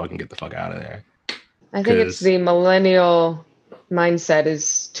supposed to fucking get the fuck out of there. I think it's the millennial mindset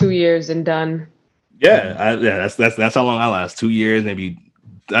is 2 years and done. Yeah, that's how long I last. 2 years, maybe.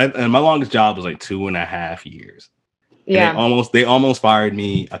 And my longest job was like 2.5 years. Yeah, they almost fired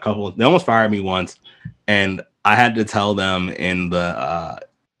me They almost fired me once, and I had to tell them in the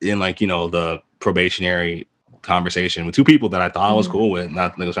the probationary conversation with two people that I thought I was cool with,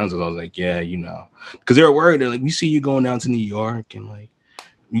 not niggas friends with. I was like, yeah, because they were worried. They're like, we see you going down to New York, and like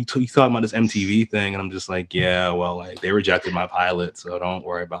you talking about this MTV thing, and I'm just like, yeah, well, like they rejected my pilot, so don't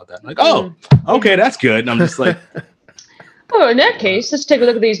worry about that. I'm like, oh, okay, that's good. And I'm just like, oh, in that case, let's take a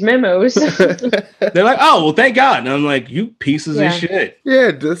look at these memos. They're like, oh, well, thank God. And I'm like, you pieces of shit.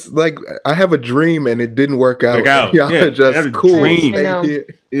 Yeah, just like I have a dream and it didn't work out. Yeah, just cool. Dream.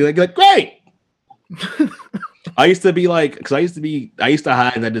 You're like, great. I used to be like, because I used to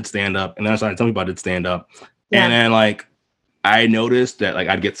hide that I did stand up, and then I started telling people I did stand up, and then like I noticed that like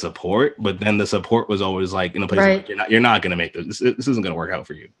I'd get support, but then the support was always like in a place like, you're not gonna make this. This isn't gonna work out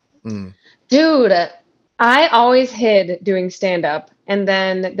for you, dude. I always hid doing stand up, and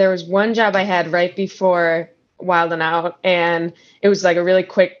then there was one job I had right before Wild 'N Out, and it was like a really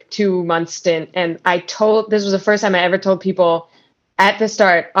quick 2-month stint, and this was the first time I ever told people at the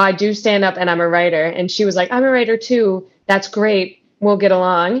start, I do stand up and I'm a writer. And she was like, I'm a writer too. That's great. We'll get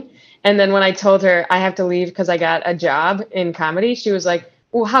along. And then when I told her I have to leave because I got a job in comedy, she was like,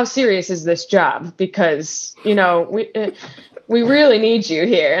 well, how serious is this job? Because, we really need you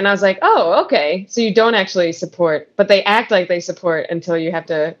here. And I was like, oh, okay. So you don't actually support, but they act like they support until you have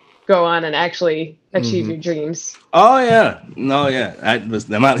to go on and actually achieve your dreams. Oh, yeah. No, yeah.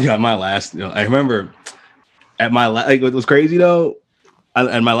 My last, I remember at my like what was crazy though.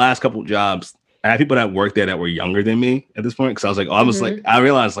 At my last couple of jobs, I had people that worked there that were younger than me at this point. Because I was like, I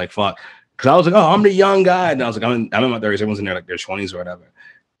realized like, fuck. Because I was like, oh, I'm the young guy. And I was like, I'm in my 30s. Everyone's in their 20s or whatever.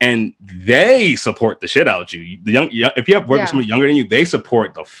 And they support the shit out you. If you have worked with somebody younger than you, they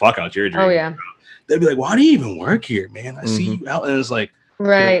support the fuck out your dream. Oh, yeah. They'd be like, why do you even work here, man? I see you out. And it's like,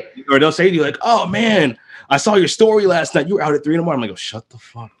 right. Or they'll say to you like, oh, man, I saw your story last night. You were out at 3 a.m. I'm like, oh, shut the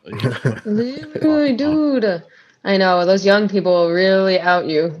fuck up. Dude. I know those young people will really out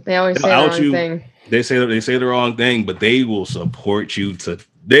you. They always say the wrong thing. They say the wrong thing, but they will support you to.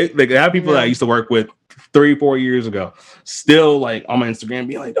 They have people that I used to work with 3-4 years ago, still like on my Instagram,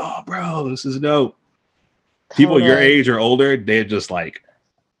 being like, "Oh, bro, this is dope." People your age or older, they're just like,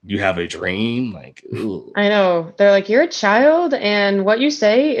 "You have a dream." Like, ew. I know they're like, "You're a child, and what you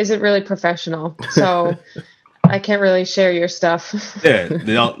say isn't really professional." So. I can't really share your stuff. Yeah,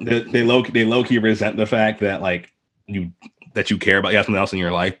 they low key resent the fact that like you care about you have something else in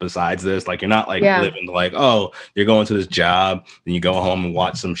your life besides this. Like you're not like living like, oh, you're going to this job, then you go home and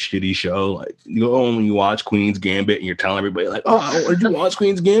watch some shitty show. Like you go home and you watch Queen's Gambit, and you're telling everybody like, oh, did you watch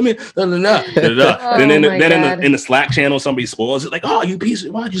Queen's Gambit? Then in the Slack channel, somebody spoils it. Like, oh, you piece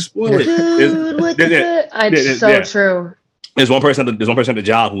of why'd you spoil it? It's so true. There's one person at the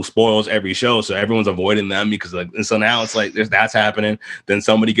job who spoils every show, so everyone's avoiding them because like, and so now it's like that's happening. Then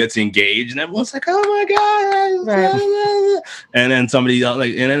somebody gets engaged, and everyone's like, "Oh my god!" Right. And then somebody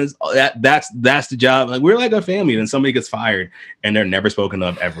like, and then that's the job. Like we're like a family. Then somebody gets fired, and they're never spoken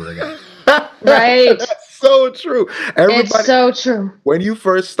of ever again. Right. That's so true. It's so true. When you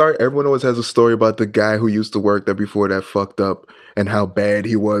first start, everyone always has a story about the guy who used to work there before that fucked up and how bad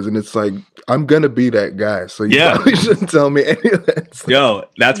he was. And it's like, I'm going to be that guy. So you probably shouldn't tell me any of that. Yo,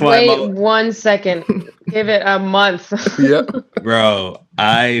 that's why. Wait 1 second. Give it a month. Yeah. Bro,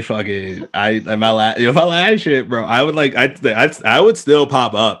 my last shit, bro, I would still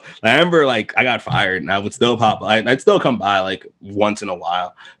pop up. I remember like I got fired and I would still pop up. I'd still come by like once in a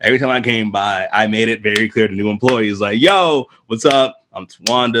while. Every time I came by, I made it very clear to new employees like, yo, what's up? I'm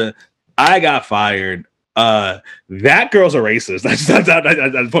Twanda. I got fired. That girl's a racist. That's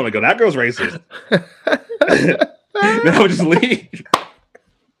the point I go. That girl's racist. Then I would just leave.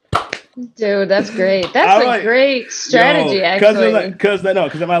 Dude, that's great. That's a great strategy, actually. Because I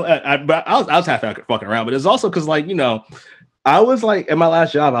was half fucking around, but it's also because like I was like at my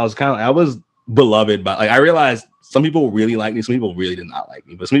last job, I was beloved, but like I realized some people really like me, some people really did not like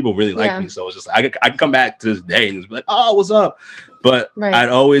me, but some people really like me. So it's just I could come back to this day and just be like, oh, what's up? But I'd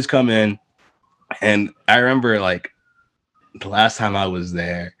always come in, and I remember like the last time I was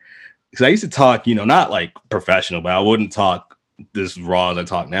there, because I used to talk, not like professional, but I wouldn't talk this raw as I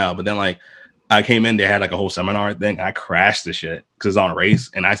talk now. But then like I came in, they had like a whole seminar thing. I crashed the shit because it's on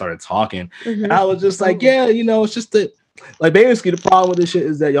race, and I started talking. And I was just like, it's just that. Like basically, the problem with this shit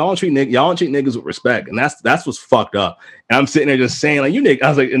is that y'all don't treat niggas with respect, and that's what's fucked up. And I'm sitting there just saying like, you niggas, I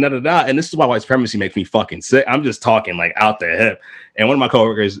was like, and this is why white supremacy makes me fucking sick. I'm just talking like out the hip, and one of my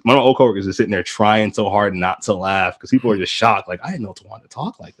old coworkers is sitting there trying so hard not to laugh because people are just shocked. Like I didn't know to want to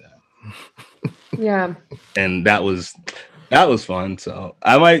talk like that. Yeah, and that was fun. So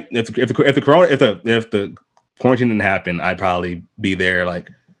I might if the quarantine didn't happen, I'd probably be there like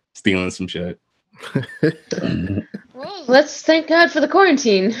stealing some shit. Let's thank God for the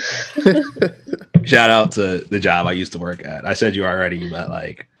quarantine. Shout out to the job I used to work at. I said you already, but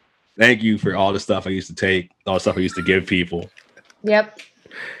like, thank you for all the stuff I used to take, all the stuff I used to give people. Yep.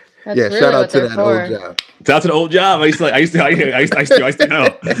 That's really shout out to that old job. Shout out to the old job. I used to know.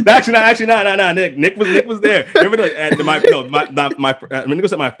 Actually, no. Nick was there. Remember, like, at Nick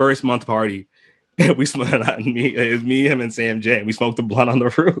was at my first month party. We smoked. It was me, him, and Sam J. We smoked the blunt on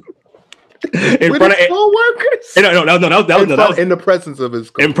the roof. In front of co-workers? No, that was in the presence of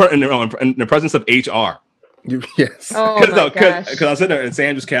his in the presence of HR. Yes. Oh my gosh. Because I was sitting there and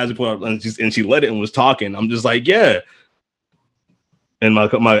Sam just casually put up and she let it and was talking. I'm just like, yeah. And my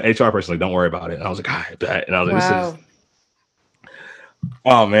HR person like, don't worry about it. And I was like, I bet. And I was like, wow. This is.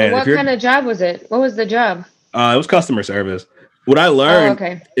 Oh man. What kind of job was it? What was the job? It was customer service. What I learned,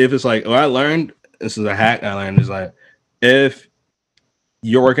 this is a hack I learned, is like, if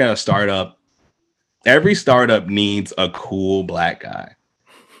you're working at a startup, every startup needs a cool black guy.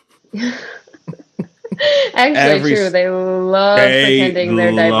 Actually, true. They love pretending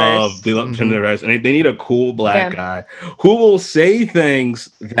they're diverse. They love pretending they're diverse. And they need a cool black guy who will say things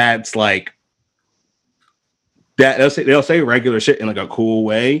that's like, that they'll say regular shit in like a cool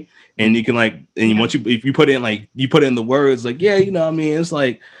way. And you can like, and once if you put in the words like, yeah, you know what I mean? It's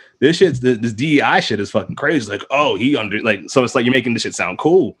like, this DEI shit is fucking crazy. Like, oh, so it's like you're making this shit sound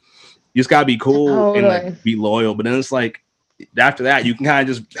cool. You just gotta be cool and like be loyal. But then it's like after that, you can kind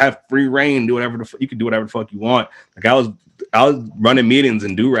of just have free reign, do whatever you can do whatever the fuck you want. Like I was running meetings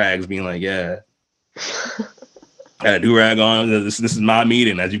in do-rags, being like, yeah, I got a do-rag on. This is my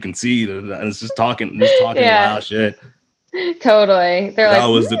meeting, as you can see. And it's just talking wild shit. Totally. They're that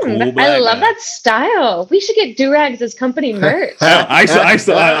like, was the cool black I love that style. We should get do-rags as company merch. I used to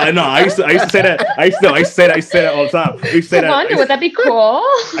say that. I used to say that all the time. I used to say that. Would that be cool?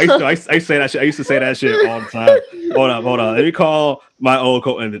 I say that shit. I used to say that shit all the time. Hold on. Let me call my old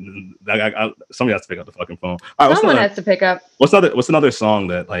and somebody has to pick up the fucking phone. All right, someone has to pick up. What's another song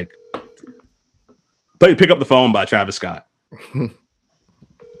that like Pick Up the Phone by Travis Scott? Come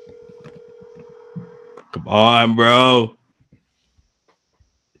on, bro.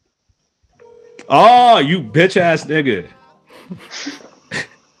 Oh, you bitch ass nigga.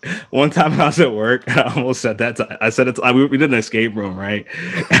 One time I was at work and I almost said that. I said it. We did an escape room, right?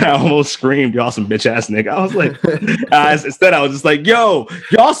 And I almost screamed, "Y'all some bitch ass nigga." I was like, instead I was just like, "Yo,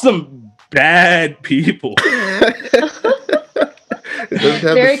 y'all some bad people." It doesn't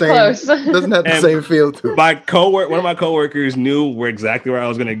have very close. Doesn't have the same feel to it. One of my coworkers knew exactly where I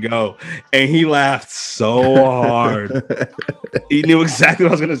was gonna go, and he laughed so hard. He knew exactly what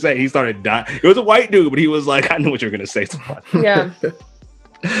I was gonna say. He started dying. It was a white dude, but he was like, "I knew what you were gonna say." Yeah.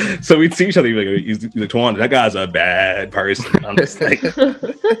 So we'd see each other. He's like, "Twan, that guy's a bad person." I'm just like,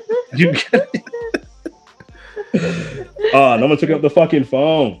 "You." Oh, no one took up the fucking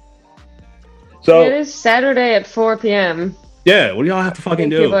phone. So it is Saturday at 4 p.m. Yeah, what do y'all have to fucking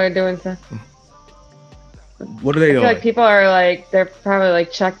do? People are doing stuff. What are they doing? I feel like people are like, they're probably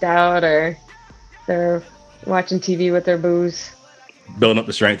like checked out, or they're watching TV with their booze. Building up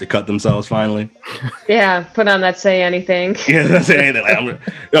the strength to cut themselves finally. Yeah, put on that Say Anything. Yeah, that's anything.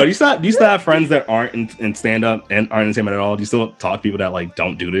 Do you still have friends that aren't in stand up and aren't in stand up at all? Do you still talk to people that like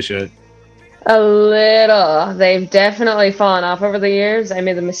don't do this shit? A little. They've definitely fallen off over the years. I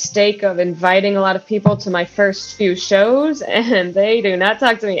made the mistake of inviting a lot of people to my first few shows, and they do not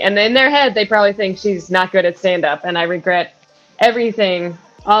talk to me. And in their head, they probably think she's not good at stand-up, and I regret everything,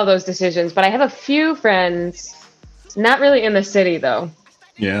 all those decisions. But I have a few friends, not really in the city, though.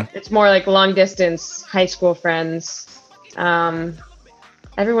 Yeah. It's more like long-distance high school friends.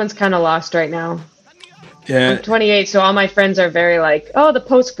 Everyone's kind of lost right now. Yeah. I'm 28, so all my friends are very like, oh, the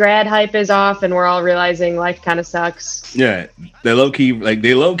post-grad hype is off, and we're all realizing life kind of sucks. Yeah, they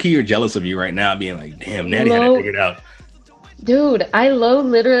low-key are jealous of you right now, being like, damn, Natty had it figured out. Dude, I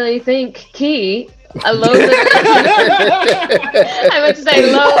literally think Key. I meant to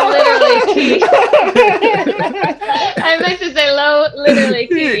say literally Key. I meant to say literally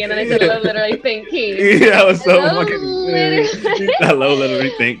Key, and then I said literally think Key. Yeah, I was so fucking. I literally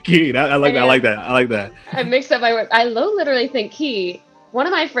think Key. I like that. I mixed up my words. I literally think Key. One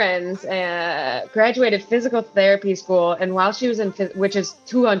of my friends graduated physical therapy school, and while she was in, which is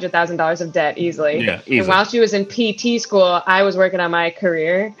 $200,000 of debt easily. Yeah, easily. And while she was in PT school, I was working on my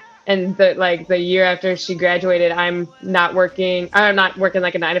career. And the year after she graduated, I'm not working like a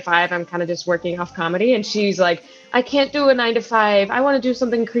 9-to-5. I'm kind of just working off comedy. And she's like, I can't do a 9-to-5. I want to do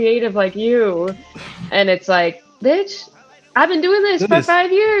something creative like you. And it's like, bitch, I've been doing this for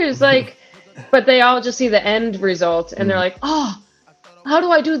 5 years. Like, but they all just see the end result, and they're like, oh, how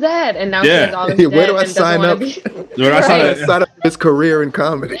do I do that? And now she has all this debt. Where do I sign up? Where do I sign up his career in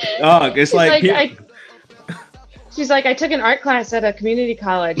comedy? Oh, it's like she's like, I took an art class at a community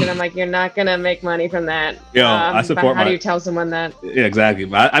college, and I'm like, you're not gonna make money from that. Yo, I support. How do you tell someone that? Yeah, exactly.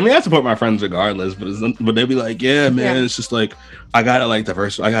 I mean, I support my friends regardless, but they'll be like, yeah, man, it's just like I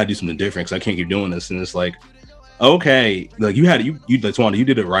gotta do something different because I can't keep doing this. And it's like, okay, like you Tawanda, you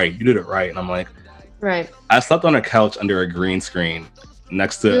did it right. You did it right. And I'm like, right. I slept on a couch under a green screen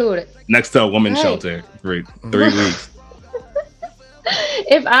next to a woman's shelter for 3 weeks.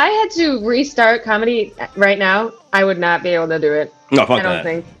 If I had to restart comedy right now, I would not be able to do it. No, fuck I don't that.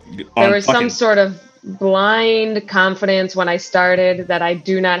 think. There was some sort of blind confidence when I started that I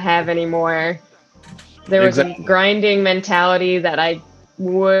do not have anymore. There was a grinding mentality that I'm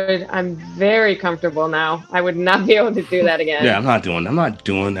very comfortable now. I would not be able to do that again. Yeah, I'm not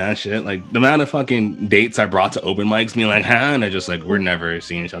doing that shit. Like the amount of fucking dates I brought to open mics, being like, and they're just like, we're never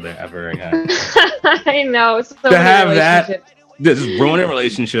seeing each other ever again. I know. So to have that, this is ruining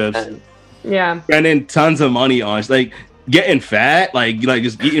relationships. Yeah. Spending tons of money on like getting fat, like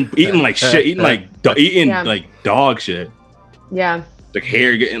just eating like shit, eating like dog shit. Yeah. Like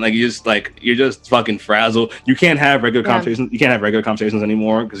hair getting like you're just fucking frazzled. You can't have regular conversations. You can't have regular conversations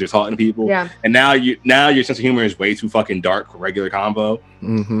anymore because you're talking to people. Yeah. And now your sense of humor is way too fucking dark for regular combo.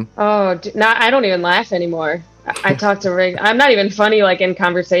 Mm-hmm. Oh, I don't even laugh anymore. I talk to Rig. I'm not even funny like in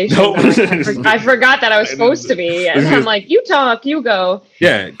conversation. Nope. I forgot that I was supposed to be. And I'm like, you talk, you go.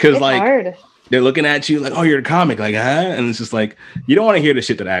 Yeah, because like hard. They're looking at you like, oh, you're a comic, like, huh? And it's just like, you don't want to hear the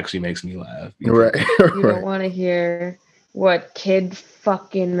shit that actually makes me laugh. Right. You don't want to hear. what kid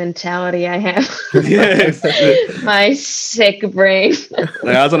fucking mentality I have. Yes. My sick brain.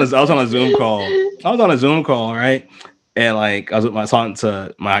 Like I was on a Zoom call. Right? And like I was talking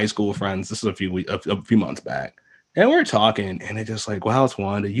to my high school friends. This is a few months back. And we were talking, and they're just like, "Wow,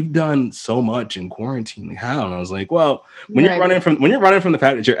 Tawanda, you've done so much in quarantine. Like, how?" And I was like, "Well, when you're running from the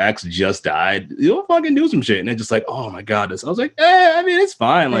fact that your ex just died, you'll fucking do some shit." And they're just like, "Oh my god, this." I was like, I mean, it's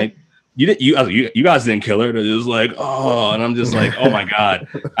fine. Like, you guys didn't kill her. It was like, oh, and I'm just like, oh my god,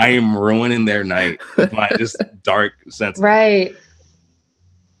 I am ruining their night with my this dark sense. Right.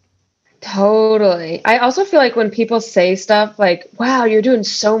 Totally. I also feel like when people say stuff like, "Wow, you're doing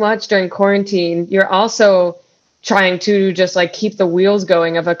so much during quarantine," you're also trying to just like keep the wheels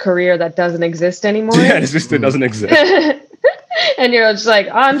going of a career that doesn't exist anymore. Yeah, it doesn't exist. And you're just like,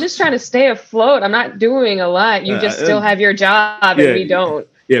 "Oh, I'm just trying to stay afloat. I'm not doing a lot. You just still have your job and we don't."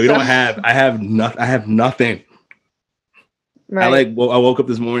 Yeah, we don't have. I have nothing. Right. I woke up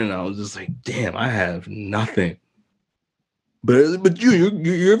this morning and I was just like, damn, I have nothing. But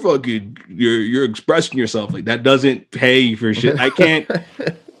you're fucking you're expressing yourself like that doesn't pay for shit. I can't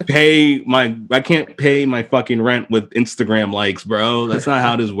pay my fucking rent with Instagram likes, bro. That's not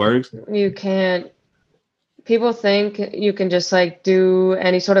how this works. You can't. People think you can just like do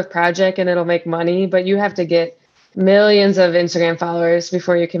any sort of project and it'll make money, but you have to get millions of Instagram followers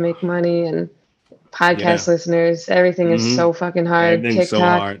before you can make money, and podcast listeners. Everything is so fucking hard. Everything's so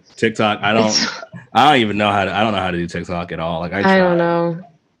hard. TikTok. I don't even know how to do TikTok at all. Like I don't know.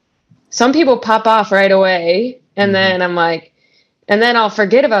 Some people pop off right away, and then I'm like, and then I'll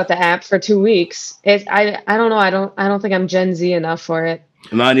forget about the app for 2 weeks. I don't know. I don't think I'm Gen Z enough for it.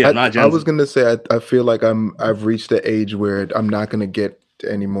 Not Gen Z. I was gonna say I feel like I've reached the age where I'm not gonna get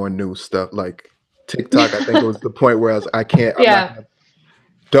any more new stuff like TikTok. I think it was the point where I can't.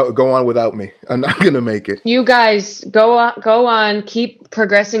 Don't go on without me. I'm not gonna make it. You guys go on. Keep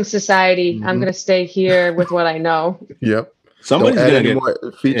progressing society. I'm gonna stay here with what I know. Yep. Somebody's gonna get more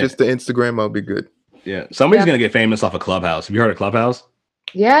features to Instagram. I'll be good. Yeah. Somebody's gonna get famous off of Clubhouse. Have you heard of Clubhouse?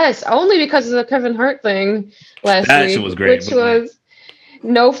 Yes, only because of the Kevin Hart thing last week. That shit was great. Which was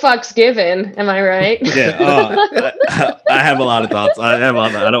no fucks given. Am I right? Yeah. I have a lot of thoughts. I don't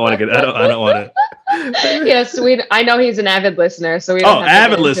want to get. I don't want to. Yes, I know he's an avid listener, so we don't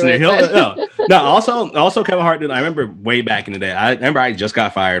avid listener. Also Kevin Hart did. I remember way back in the day. I remember I just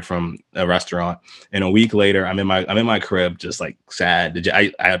got fired from a restaurant, and a week later, I'm in my crib, just like sad.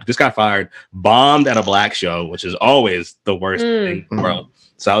 I just got fired, bombed at a black show, which is always the worst thing in the world.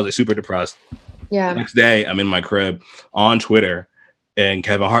 So I was like, super depressed. Yeah. Next day, I'm in my crib on Twitter, and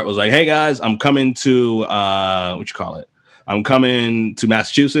Kevin Hart was like, "Hey guys, I'm coming to I'm coming to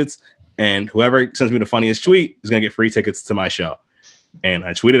Massachusetts. And whoever sends me the funniest tweet is going to get free tickets to my show." And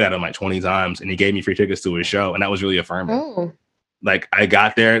I tweeted at him like 20 times, and he gave me free tickets to his show. And that was really affirming. Oh. Like I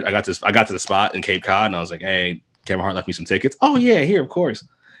got there, I got to the spot in Cape Cod, and I was like, "Hey, Kevin Hart left me some tickets." "Oh yeah, here, of course."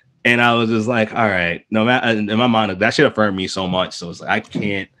 And I was just like, all right, no matter, in my mind, that shit affirmed me so much. So it's like, I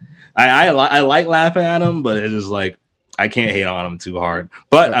can't, I like laughing at him, but it's just like, I can't hate on him too hard.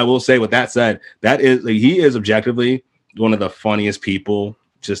 But I will say, with that said, that is, like, he is objectively one of the funniest people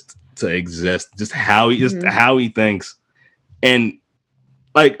just to exist. Just how he thinks. And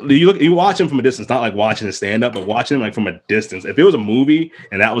like, you watch him from a distance, not like watching his stand up, but watching him like from a distance. If it was a movie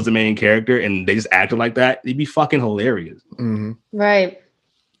and that was the main character and they just acted like that, it'd be fucking hilarious. Mm-hmm. Right.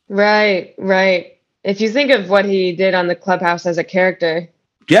 If you think of what he did on the Clubhouse as a character.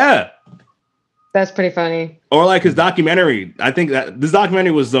 Yeah. That's pretty funny. Or like his documentary. I think that this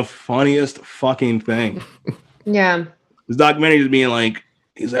documentary was the funniest fucking thing. Yeah. His documentary is being like,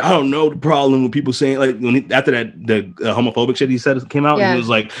 he's like, I don't know the problem with people saying, like, after that, the homophobic shit he said came out, and he was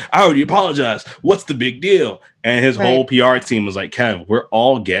like, I already apologized. What's the big deal? And his whole PR team was like, Kev, we're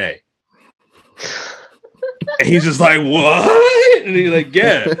all gay. And he's just like, what? And he's like,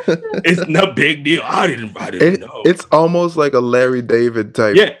 yeah, it's no big deal. I didn't know. It's almost like a Larry David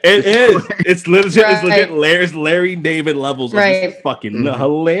type. Yeah, it is. It's legit Larry David levels. Right. It's fucking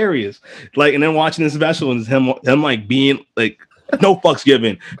hilarious. Like, and then watching this special and him like being like, no fucks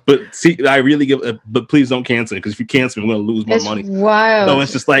given. But see, I really but please don't cancel it, because if you cancel, I'm going to lose more money. Wild. So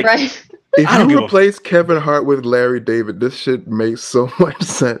it's just like, if you replace Kevin Hart with Larry David, this shit makes so much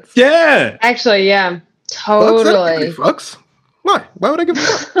sense. Yeah. Actually, yeah. Totally. Fucks? Why? Why would I give a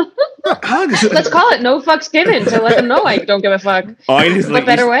fuck? Let's call it no fucks given to let them know I don't give a fuck. Oh, it's like, a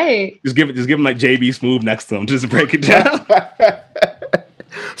better way. Just give him like JB Smoove next to him, just to break it down.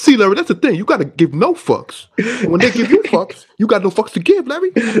 See, Larry, that's the thing. You gotta give no fucks. When they give you fucks, you got no fucks to give,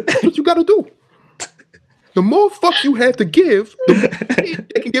 Larry. That's what you gotta do. The more fucks you have to give, the more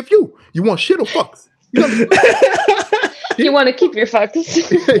they can give you. You want shit or fucks? You want to keep your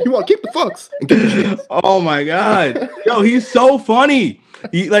fucks. You want to keep the fucks and get the shits. Oh my god, yo, he's so funny.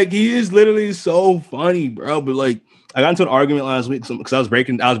 He is literally so funny, bro. But like, I got into an argument last week because I was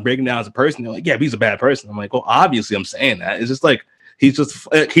breaking down as a person. They're like, yeah, but he's a bad person. I'm like, well, obviously, I'm saying that. It's just like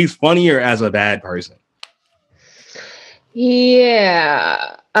he's funnier as a bad person.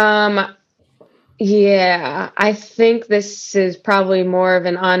 Yeah. Yeah, I think this is probably more of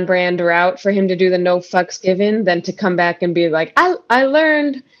an on-brand route for him to do the no fucks given than to come back and be like, I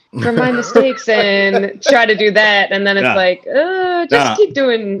learned from my mistakes and try to do that. And then it's like,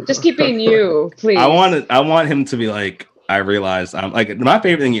 just keep being you, please. I want him to be like, I realized I'm like, my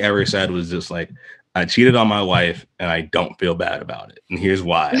favorite thing he ever said was just like, I cheated on my wife and I don't feel bad about it. And here's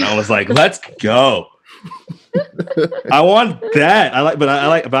why. And I was like, let's go. I want that. I like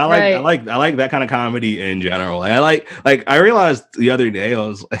that kind of comedy in general. I realized the other day I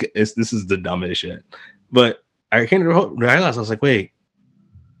was like, this is the dumbest shit. But I came to realize I was like, wait,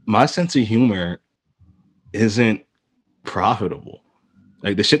 my sense of humor isn't profitable.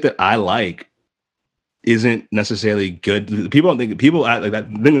 Like the shit that I like isn't necessarily good. People act like that.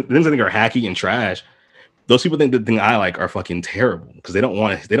 Things I think are hacky and trash. Those people think the thing I like are fucking terrible because they don't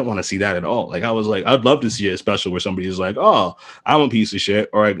want to see that at all. Like I was like, I'd love to see a special where somebody's like, oh, I'm a piece of shit,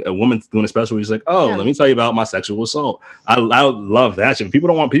 or a woman doing a special where he's like, oh, let me tell you about my sexual assault. I love that shit. People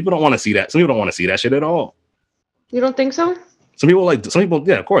don't want to see that. Some people don't want to see that shit at all. You don't think so? Some people,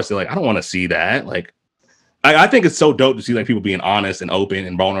 yeah, of course. They're like, I don't want to see that. Like, I think it's so dope to see like people being honest and open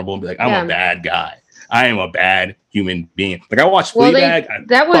and vulnerable and be like, I'm a bad guy. I am a bad human being. Like I watched Fleabag.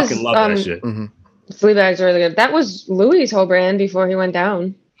 I fucking love that shit. Mm-hmm. Fleabag's really good. That was Louis' whole brand before he went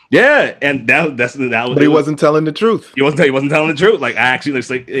down. Yeah, and that was. But he wasn't telling the truth. He wasn't telling the truth. Like I actually, it's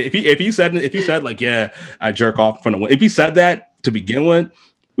like if he said like, yeah, I jerk off from the. If he said that to begin with,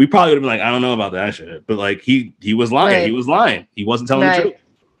 we probably would have been like, I don't know about that shit. But like he was lying. Right. He was lying. He wasn't telling the truth.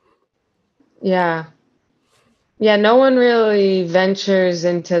 Yeah. Yeah. No one really ventures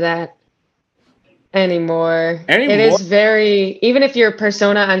into that anymore. It is very, even if your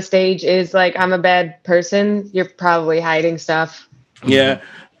persona on stage is like, I'm a bad person, you're probably hiding stuff. Yeah.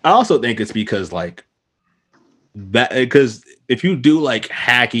 I also think it's because like that, because if you do like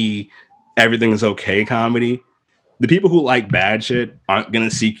hacky, everything is okay comedy, the people who like bad shit aren't going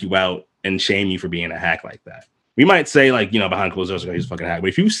to seek you out and shame you for being a hack like that. We might say like, behind closed doors, he's fucking hack. But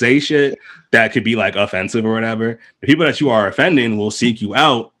if you say shit that could be like offensive or whatever, the people that you are offending will seek you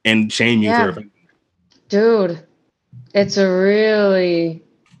out and shame you for offending. Dude, it's a really,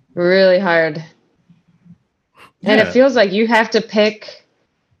 really hard. And it feels like you have to pick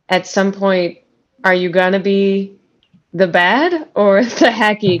at some point, are you going to be the bad or the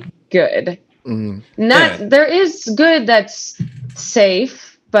hacky good? Mm-hmm. There is good that's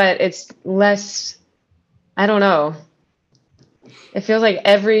safe, but it's less, I don't know. It feels like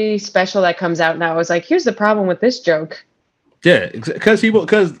every special that comes out now is like, here's the problem with this joke. Yeah, because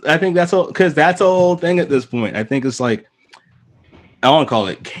I think that's a whole thing at this point. I think it's like, I want to call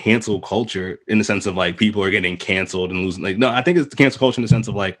it cancel culture in the sense of like people are getting canceled and losing. Like, no, I think it's cancel culture in the sense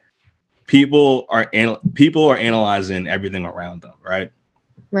of like people are analyzing everything around them, right?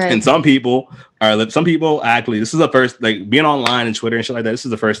 Right. And some people actually, this is the first, like being online and Twitter and shit like that. This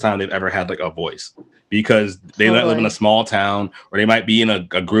is the first time they've ever had like a voice because they live in a small town, or they might be in a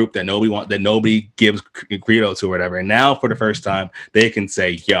group that nobody gives credo to or whatever. And now for the first time, they can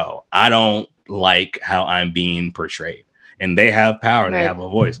say, yo, I don't like how I'm being portrayed. And they have power, they have a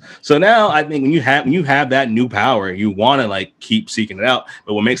voice. So now I think when you have that new power, you want to like keep seeking it out.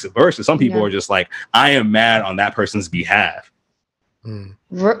 But what makes it worse is some people are just like, I am mad on that person's behalf.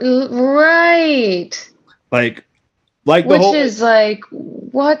 Right. Like which is like,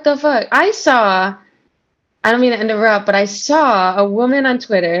 what the fuck? I don't mean to interrupt, but I saw a woman on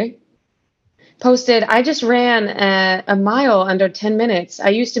Twitter posted, I just ran a mile under 10 minutes. I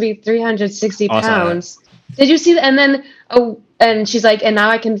used to be 360 pounds. Did you see that? And then, and she's like, and now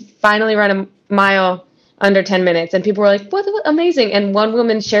I can finally run a mile under 10 minutes. And people were like, what amazing. And one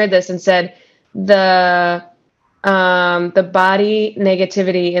woman shared this and said, the body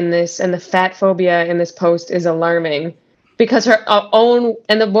negativity in this and the fat phobia in this post is alarming because her own,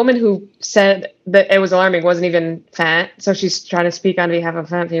 and the woman who said that it was alarming wasn't even fat. So she's trying to speak on behalf of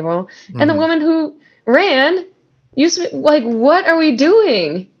fat people. Mm-hmm. And the woman who ran used to be like, what are we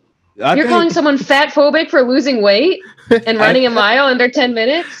doing? You're calling someone fat phobic for losing weight and running a mile under 10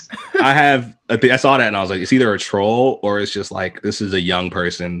 minutes? I saw that and I was like, it's either a troll or it's just like, this is a young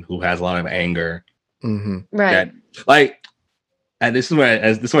person who has a lot of anger. Mm-hmm. Right. And this is where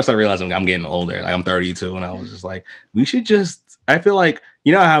I started realizing I'm getting older. Like I'm 32 and I was just like, we should just I feel like,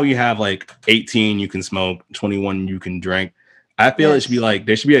 you know how you have like 18 you can smoke, 21 you can drink. I feel it should be like,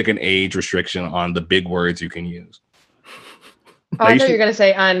 there should be like an age restriction on the big words you can use. Oh, I thought you were gonna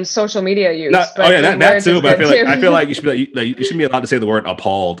say on social media use. That too. But I feel like you should be like you shouldn't be allowed to say the word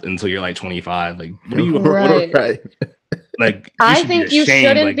appalled until you're like 25. Like, what are you? Right. Like, I think you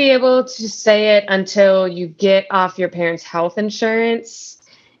shouldn't be able to say it until you get off your parents' health insurance,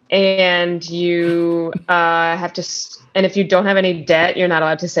 and you have to. And if you don't have any debt, you're not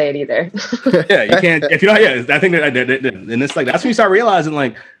allowed to say it either. Yeah, you can't. If you don't, I think that, and it's like that's when you start realizing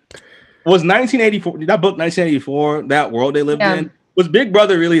like. Was 1984 that book 1984 that world they lived in? Was Big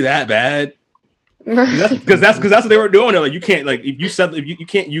Brother really that bad? Because that's what they were doing. They're like, you can't like if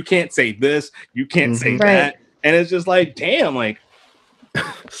you can't say this, you can't say that, and it's just like damn, like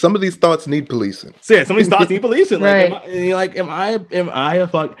some of these thoughts need policing. So yeah, some of these thoughts need policing. Like, am I a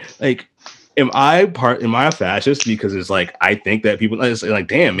fuck like? Am I a fascist because it's like I think that people it's like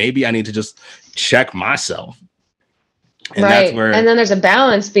damn, maybe I need to just check myself. And that's where, and then there's a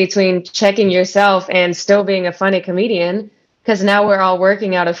balance between checking yourself and still being a funny comedian, because now we're all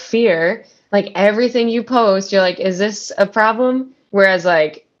working out of fear. Like everything you post, you're like, is this a problem? Whereas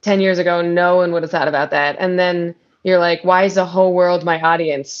like 10 years ago, no one would have thought about that. And then you're like, why is the whole world my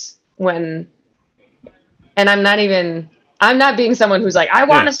audience? And I'm not being someone who's like, I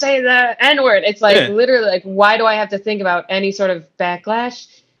want to say the N-word. It's like literally like, why do I have to think about any sort of backlash?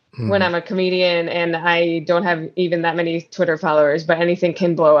 When I'm a comedian and I don't have even that many Twitter followers, but anything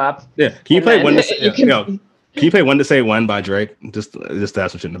can blow up. Yeah. Can you play When to Say Can you play When to Say When by Drake? Just to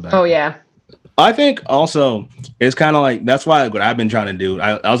have some shit in the back. Oh yeah. I think also it's kind of like that's why what I've been trying to do.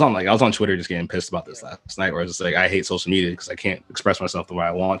 I was on Twitter just getting pissed about this last night, where it's just like I hate social media because I can't express myself the way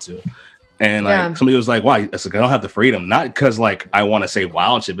I want to. And like somebody was like, why? It's like I don't have the freedom. Not because like I want to say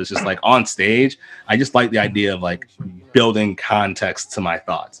wild shit, but it's just like on stage, I just like the idea of like building context to my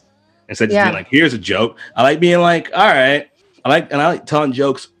thoughts. Instead of just being like, here's a joke. I like being like, all right. I like telling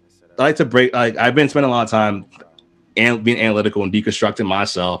jokes. I like to break like I've been spending a lot of time and being analytical and deconstructing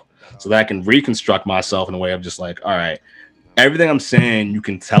myself so that I can reconstruct myself in a way of just like, all right, everything I'm saying, you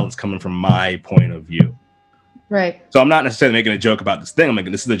can tell it's coming from my point of view. Right. So I'm not necessarily making a joke about this thing. I'm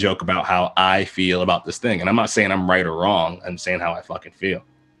making this is a joke about how I feel about this thing. And I'm not saying I'm right or wrong. I'm saying how I fucking feel. Right.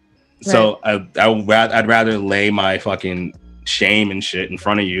 So I'd rather lay my fucking shame and shit in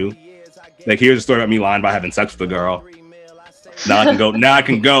front of you. Like, here's a story about me lying about having sex with a girl. Now I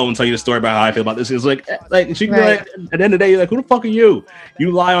can go and tell you the story about how I feel about this. It's like she can be like, at the end of the day, you're like, who the fuck are you?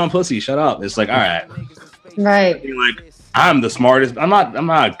 You lie on pussy. Shut up. It's like, all right. Right. You're like, I'm the smartest. I'm not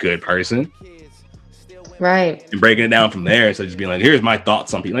a good person. Right. And breaking it down from there, so just being like, here's my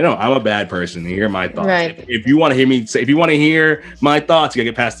thoughts on people. Like, no, I'm a bad person. Here are my thoughts. Right. If you want to hear me say, if you want to hear my thoughts, you gotta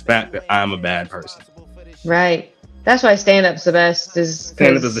get past the fact that I'm a bad person. Right. That's why stand-up's the best.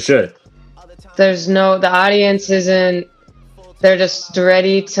 Stand-up is the shit. The audience isn't, they're just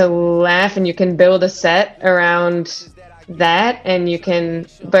ready to laugh, and you can build a set around that, and you can,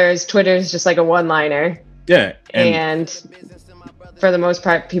 whereas Twitter is just like a one-liner. Yeah. And for the most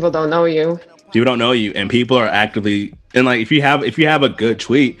part, people don't know you. People don't know you, and people are actively, and like if you have a good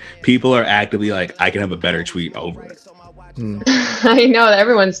tweet, people are actively like, I can have a better tweet over it. I know that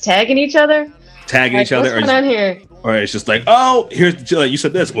everyone's tagging each other. What's going on here? Or it's just like, oh, here's you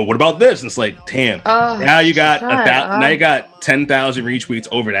said this. Well, what about this? And it's like, damn. Now you got now you got 10,000 retweets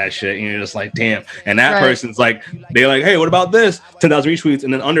over that shit, and you're just like, damn. And that person's like, they're like, hey, what about this? 10,000 retweets,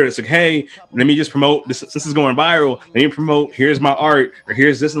 and then under it's like, hey, let me just promote this. This is going viral. Let me promote. Here's my art, or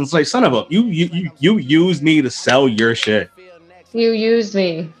here's this. And it's like, son of a, you used me to sell your shit. You used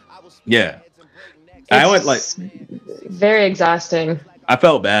me. Yeah, I went like very exhausting. I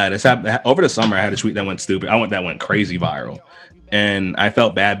felt bad. It's over the summer. I had a tweet that went stupid. That went crazy viral, and I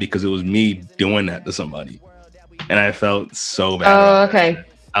felt bad because it was me doing that to somebody, and I felt so bad. Oh, okay.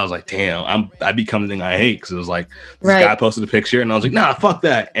 I was like, damn, I become the thing I hate, because it was like this guy posted a picture, and I was like, nah, fuck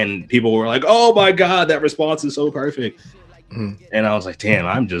that, and people were like, oh my god, that response is so perfect, and I was like, damn,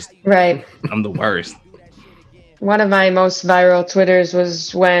 I'm the worst. One of my most viral Twitters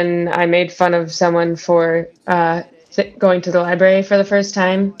was when I made fun of someone for going to the library for the first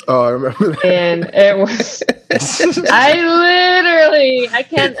time. Oh, I remember that. And it was, I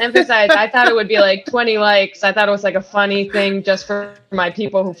can't emphasize, I thought it would be like 20 likes. I thought it was like a funny thing just for my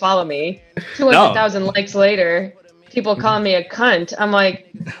people who follow me. 200,000 likes later, people calling me a cunt. I'm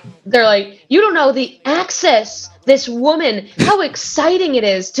like, they're like, you don't know the access, this woman, how exciting it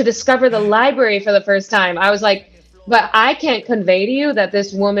is to discover the library for the first time. I was like, but I can't convey to you that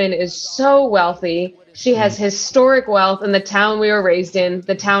this woman is so wealthy, She has historic wealth in the town we were raised in,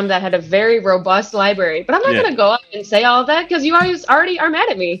 the town that had a very robust library. But I'm not going to go up and say all of that because you already are mad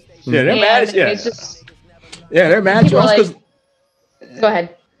at me. Yeah, they're mad. Yeah, it's just they're mad at you. Like, go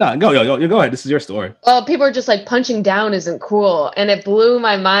ahead. No, go ahead. This is your story. Well, people are just like punching down isn't cool, and it blew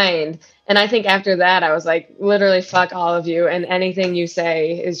my mind. And I think after that, I was like, literally, fuck all of you, and anything you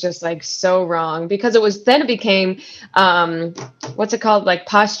say is just like so wrong because it became, what's it called, like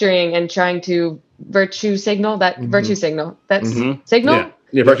posturing and trying to virtue signal. Virtue signal. That's signal.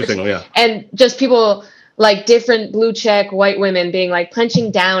 Yeah, virtue signal. Yeah, and just people. Like different blue check white women being like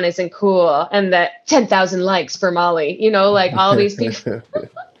punching down isn't cool, and that 10,000 likes for Molly, like all these people.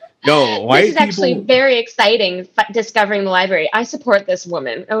 Yo, white this is actually very exciting. Discovering the library, I support this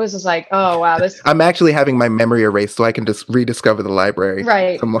woman. It was just like, oh wow, this. I'm actually having my memory erased so I can just rediscover the library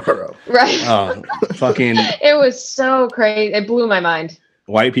tomorrow. Right. Oh, fucking. It was so crazy. It blew my mind.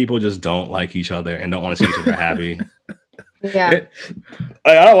 White people just don't like each other and don't want to see each other happy. Yeah.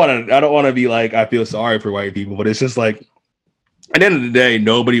 I don't want to be like, I feel sorry for white people, but it's just like, at the end of the day,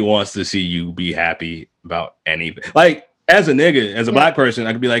 nobody wants to see you be happy about anything. Like, as a nigga, as a black person,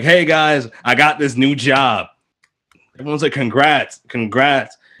 I could be like, hey guys, I got this new job. Everyone's like, congrats.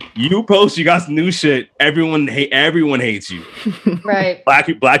 You post, you got some new shit. Everyone hates you. Right. Black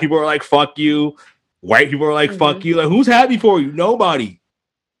people are like, fuck you. White people are like, fuck you. Like, who's happy for you? Nobody.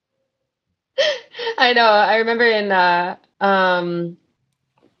 I know. I remember in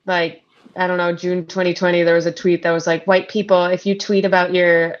I don't know, June 2020, there was a tweet that was like, white people, if you tweet about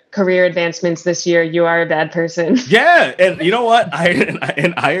your career advancements this year, you are a bad person. Yeah. And you know what? I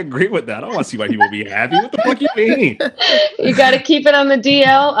agree with that. I don't want to see white people be happy. What the fuck you mean? You got to keep it on the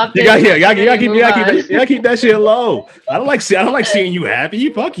DL. Up you gotta keep that shit low. I don't like seeing you happy.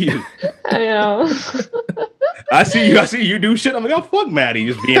 Fuck you. I know. I see you do shit. I'm like, oh, fuck Maddie,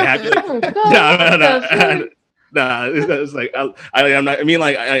 just being happy. Nah, it's like I'm not. I mean,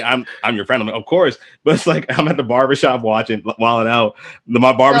 like I'm your friend. I'm like, of course, but it's like I'm at the barbershop watching Wildin' Out.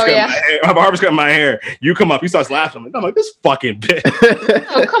 My barber's cutting my hair. My barber's cutting my hair. You come up, he starts laughing. I'm like this fucking bitch.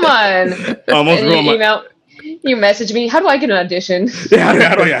 Oh, come on! Almost ruined you message me. How do I get an audition? Yeah,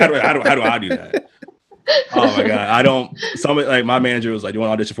 how do I do that? Oh my god, I don't. Somebody like my manager was like, "Do you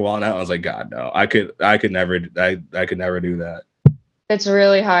want to audition for Wildin' Out?" I was like, "God, no, I could never do that." It's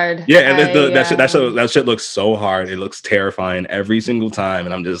really hard. Yeah, and that shit looks so hard. It looks terrifying every single time,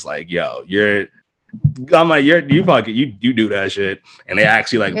 and I'm just like, yo, you do that shit, and they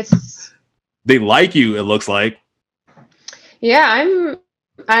actually like they like you. It looks like. Yeah,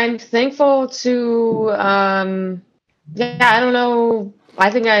 I'm thankful to. I don't know.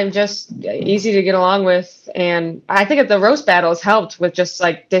 I think I'm just easy to get along with, and I think the roast battles helped with just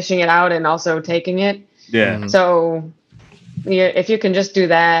like dishing it out and also taking it. Yeah. So. If you can just do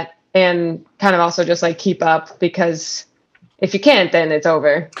that and kind of also just like keep up, because if you can't, then it's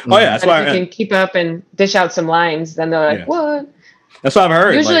over. Oh yeah, that's why if you can keep up and dish out some lines, then they're like, what? That's what I've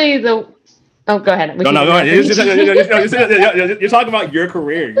heard. Usually go ahead. No, go ahead. You're talking about your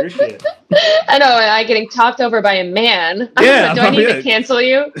career, your shit. I know, I'm getting talked over by a man. Yeah. Do I need to cancel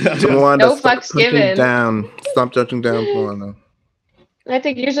you? No fucks given. Stop judging down porno. I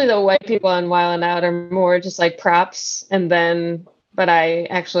think usually the white people on Wildin' Out are more just like props, but I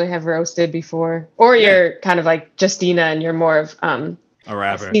actually have roasted before. Or you're kind of like Justina and you're more of a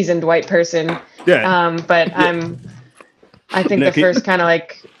rapper, seasoned white person. Yeah. But I think Nick, the first kind of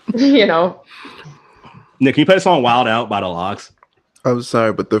like, Nick, can you play the song Wild Out by the Lox? I'm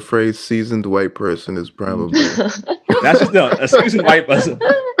sorry, but the phrase seasoned white person is probably that's just a seasoned white person.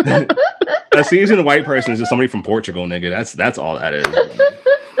 A seasoned white person is just somebody from Portugal, nigga. That's all that is.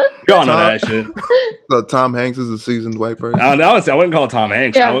 Y'all know that shit. So Tom Hanks is a seasoned white person? I wouldn't call Tom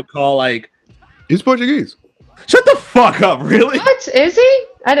Hanks. Yeah. I would call he's Portuguese. Shut the fuck up, really? What? Is he?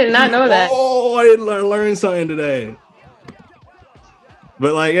 I did not know that. Oh, I didn't learn something today.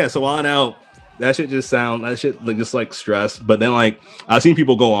 But so Wildin' Out, that shit just like stress. But then I've seen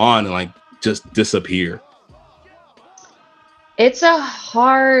people go on and just disappear. It's a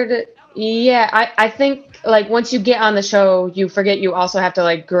hard. Yeah, I think once you get on the show, you forget you also have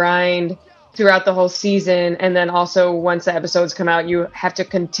to grind throughout the whole season, and then also once the episodes come out, you have to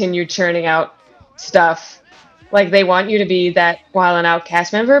continue churning out stuff. They want you to be that Wildin' Out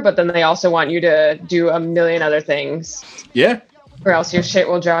cast member, but then they also want you to do a million other things. Yeah. Or else your shit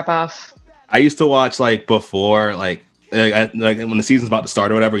will drop off. I used to watch before when the season's about to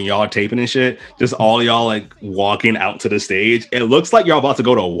start or whatever, and y'all are taping and shit, just all y'all walking out to the stage. It looks like y'all about to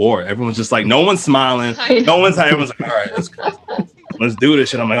go to war. Everyone's just no one's smiling. Everyone's like, all right, let's do this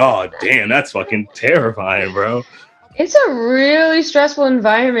shit. I'm like, oh damn, that's fucking terrifying, bro. It's a really stressful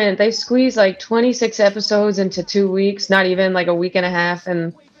environment. They squeeze like 26 episodes into 2 weeks, not even like a week and a half.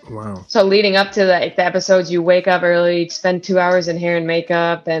 And wow. So leading up to the episodes, you wake up early, spend 2 hours in hair and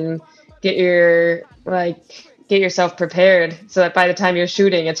makeup, and get yourself prepared so that by the time you're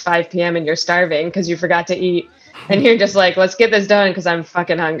shooting, it's 5 p.m. and you're starving because you forgot to eat. And you're just like, let's get this done because I'm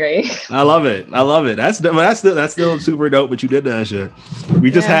fucking hungry. I love it. That's still super dope. But you did that shit.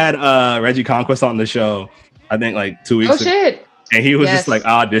 We just had Reggie Conquest on the show, I think like 2 weeks ago. Shit. And he was just like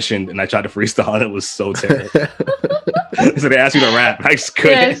auditioned, and I tried to freestyle, and it was so terrible. So they asked you to rap. I just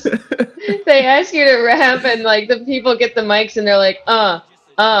couldn't. Yes. They ask you to rap, and like the people get the mics, and they're like,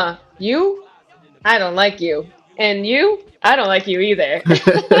 you? I don't like you. And you? I don't like you either.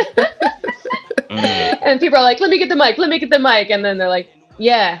 And people are like, let me get the mic. And then they're like,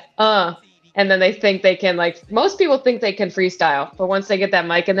 yeah, And then they think they can, like, most people think they can freestyle. But once they get that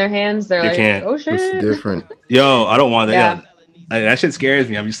mic in their hands, they're like, can't. Oh, shit. It's different. Yo, I don't want that. Yeah. That shit scares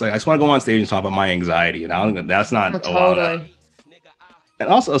me. I'm just like, I just want to go on stage and talk about my anxiety. And that's not totally. And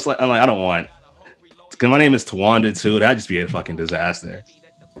also, it's like, I don't want, because my name is Tawanda too. That'd just be a fucking disaster.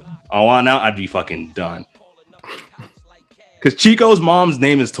 I want now, I'd be fucking done. Because Chico's mom's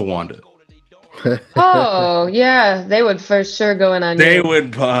name is Tawanda. Oh yeah, they would for sure go in on they you.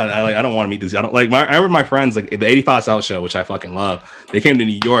 Would I don't want to meet this. I don't like I remember my friends like the 85 South show, which I fucking love. They came to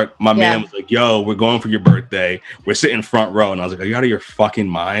New York. My man was like, yo, we're going for your birthday, we're sitting front row. And I was like, are you out of your fucking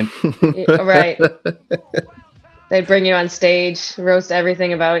mind? Right. They bring you on stage, roast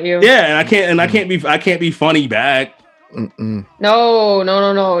everything about you. Yeah, and I can't be funny back. Mm-mm.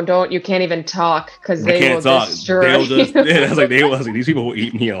 No, don't. You can't even talk because they will destroy you. It's like these people will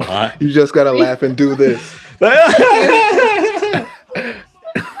eat me alive. You just gotta laugh and do this. And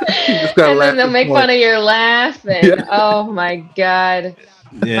then they'll make fun of your laugh. And oh my god,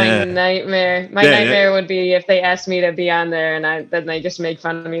 my nightmare would be if they asked me to be on there and then they just make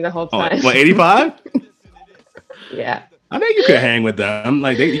fun of me the whole time. What 85? Yeah. I think you could hang with them.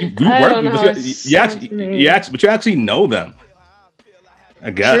 Like you work, but you actually know them.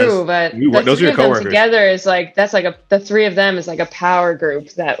 I guess. True, but those are your coworkers. Together is like the three of them is like a power group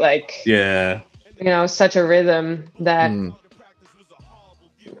that such a rhythm that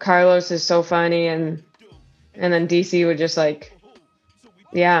Carlos is so funny and then DC would just they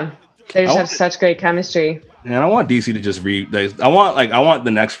just have such great chemistry. And I want DC to just I want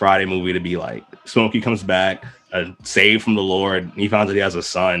the next Friday movie to be like Smokey comes back, saved from the Lord. And he finds that he has a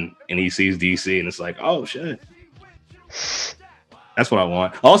son, and he sees DC, and it's like, oh shit. That's what I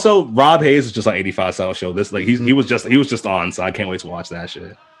want. Also, Rob Hayes is just like 85 South show. This he was just on, so I can't wait to watch that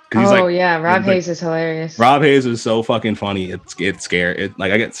shit. Rob Hayes is hilarious. Rob Hayes is so fucking funny. It's scary.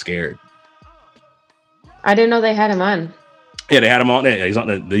 I get scared. I didn't know they had him on. Yeah, they had him on. Yeah, he's on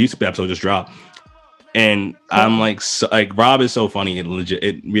the YouTube episode just dropped. And cool. I'm like, Rob is so funny.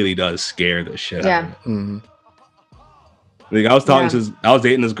 It really does scare the shit out of me. Mm-hmm. Like I was I was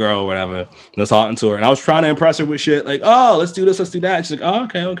dating this girl or whatever. And I was talking to her, and I was trying to impress her with shit like, oh, let's do this, let's do that. And she's like,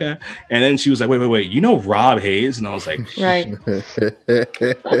 oh, okay. And then she was like, wait, you know Rob Hayes? And I was like, right.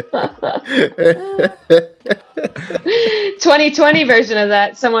 2020 version of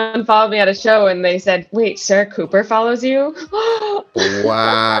that. Someone followed me at a show, and they said, wait, Sarah Cooper follows you?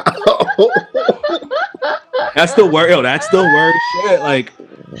 Wow. That's the word. Yo, that's the word shit. Like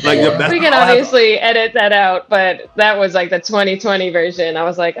we can obviously edit that out, but that was like the 2020 version. I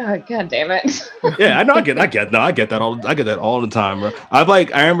was like, oh god damn it. Yeah, I know. I get that all the time, bro. I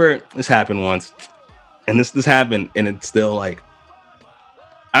remember this happened once, and this happened, and it's still like,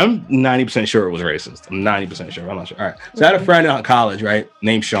 I'm 90% sure it was racist. I'm 90% sure. I'm not sure. All right. So I had a friend in college, right,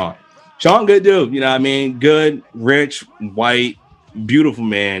 named Sean. Sean, good dude. You know what I mean? Good, rich, white, beautiful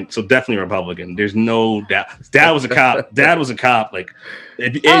man. So definitely Republican. There's no doubt. Dad was a cop. Like,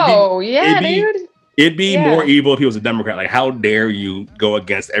 dude. It'd be more evil if he was a Democrat. Like, how dare you go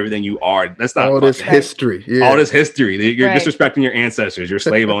against everything you are? That's not all this history. Yeah. All this history. You're disrespecting your ancestors, your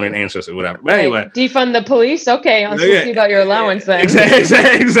slave owning ancestors, whatever. But anyway, defund the police. Okay, I'll see about your allowance then.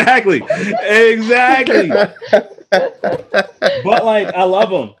 Exactly. But like, I love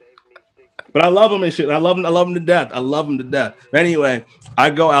him. But I love him and shit. I love him to death. But anyway,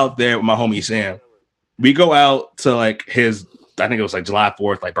 I go out there with my homie Sam. We go out to like his, I think it was like July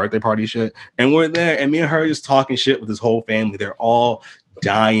 4th, like birthday party shit. And we're there, and me and her just talking shit with his whole family. They're all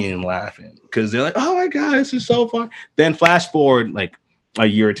dying laughing because they're like, oh my God, this is so fun. Then flash forward like a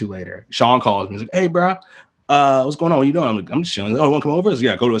year or two later, Sean calls me. He's like, hey, bro, what's going on? What are you doing? I'm like, I'm just chilling. Oh, you want to come over?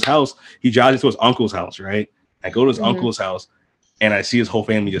 Yeah, go to his house. He drives me to his uncle's house, right? I go to his uncle's house, and I see his whole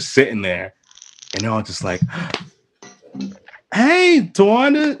family just sitting there. And they're all just like, hey,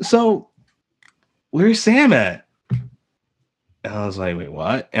 Tawanda, so where's Sam at? And I was like, wait,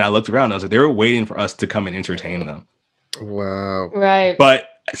 what? And I looked around and I was like, they were waiting for us to come and entertain them. Wow. Right. But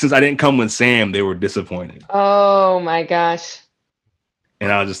since I didn't come with Sam, they were disappointed. Oh my gosh.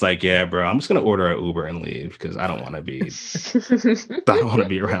 And I was just like, yeah, bro, I'm just gonna order an Uber and leave because I don't want to be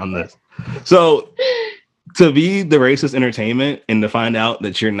around this. So to be the racist entertainment and to find out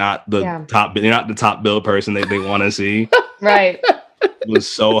that you're not the top billed person that they want to see, right, was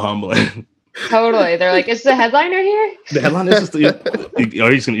so humbling. Totally. They're like, is the headliner here? The headliner is just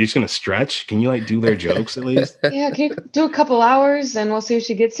you're just gonna stretch. Can you like do their jokes at least? Yeah, can you do a couple hours and we'll see if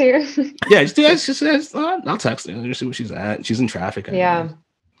she gets here? Yeah, just do that. I'll text her. Just see where she's at. She's in traffic. Yeah.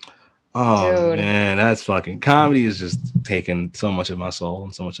 Oh dude. Man, that's fucking comedy is just taking so much of my soul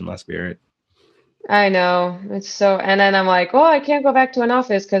and so much of my spirit. I know. It's so, and then I'm like, oh, I can't go back to an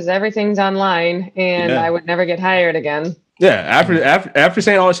office because everything's online and I would never get hired again. Yeah, after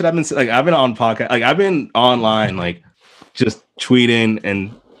saying all this shit, I've been on podcast, like I've been online, like just tweeting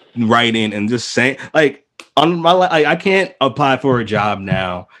and writing and just saying, like on my, I can't apply for a job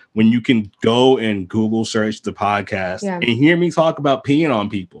now when you can go and Google search the podcast and hear me talk about peeing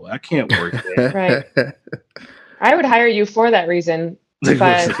on people. I can't work there. Right. I would hire you for that reason.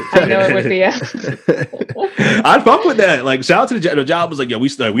 But I know it would be I'd fuck with that. Like, shout out to the job was like, yo, we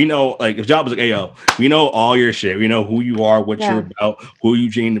know, like, if job was like, hey, yo, we know all your shit. We know who you are, what you're about, who you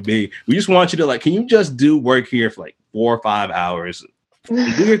dream to be. We just want you to, like, can you just do work here for like 4 or 5 hours?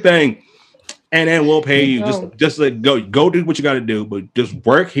 Do your thing, and then we'll pay you. Just like go do what you got to do, but just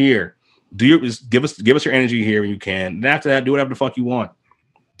work here. Just give us your energy here when you can. And after that, do whatever the fuck you want.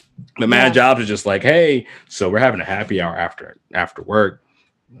 The mad jobs are just like, hey, so we're having a happy hour after work.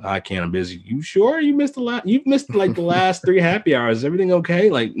 I can't. I'm busy. You sure you missed you've missed like the last 3 happy hours? Is everything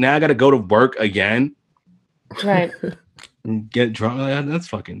okay? Like now I got to go to work again. Right. And get drunk. Like, that's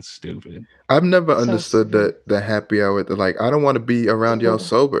fucking stupid. I've never understood the happy hour. Like I don't want to be around y'all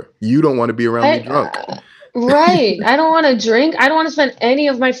sober. You don't want to be around me drunk. Right. I don't want to drink. I don't want to spend any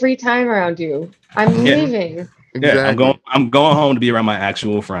of my free time around you. I'm leaving. Exactly. Yeah, I'm going home to be around my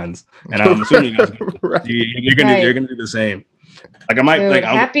actual friends, and I'm assuming you guys you're gonna do the same. Like I might like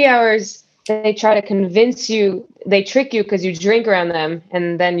happy hours. They try to convince you. They trick you because you drink around them,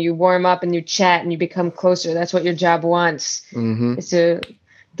 and then you warm up and you chat and you become closer. That's what your job wants is to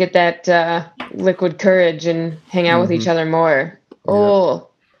get that liquid courage and hang out with each other more. Yeah. Oh.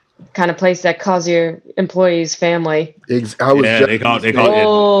 Kind of place that calls your employees family. They call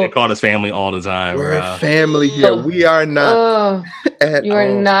us family all the time. We're family here. We are not. You are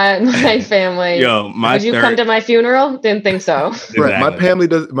not my family. Yo, Did you come to my funeral? Didn't think so. Exactly. Right.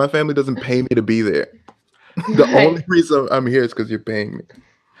 My family doesn't pay me to be there. The only reason I'm here is because you're paying me.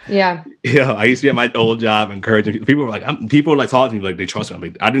 Yeah. Yeah. I used to be at my old job encouraging people. Were like, people were like talking to me like they trust me. I'm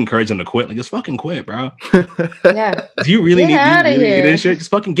like, I didn't encourage them to quit. Like, just fucking quit, bro. Yeah. Do you really need this shit? Just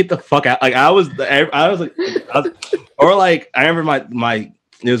fucking get the fuck out. Like I was like, or like I remember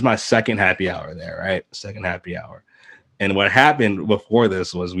it was my second happy hour there, right? Second happy hour. And what happened before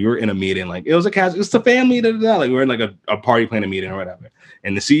this was we were in a meeting, like it was a family, like we were in like a party planning meeting or whatever.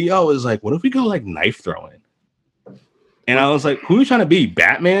 And the CEO was like, what if we go like knife throwing? And I was like, who are you trying to be?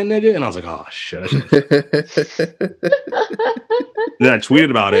 Batman, nigga? And I was like, oh shit. Then I tweeted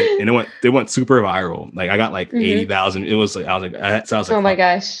about it and it went super viral. Like I got like 80,000. It was like, I was like, oh my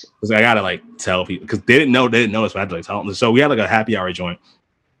gosh. I gotta like tell people because they didn't know this, but I had to like tell them. So we had like a happy hour joint.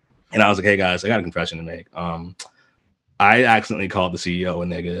 And I was like, hey guys, I got a confession to make. I accidentally called the CEO a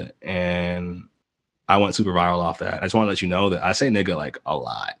nigga and I went super viral off that. I just want to let you know that I say nigga like a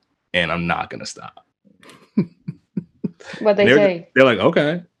lot and I'm not gonna stop. What they say? They're like,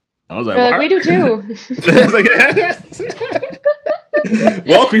 okay. I was like, we do too.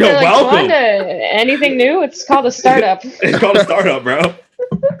 Welcome, welcome. Anything new? It's called a startup. It's called a startup, bro. What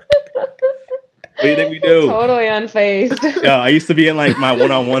do you think we do? Totally unfazed. Yeah, I used to be in like my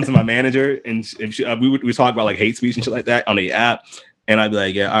one-on-ones with my manager, and we talk about like hate speech and shit like that on the app. And I'd be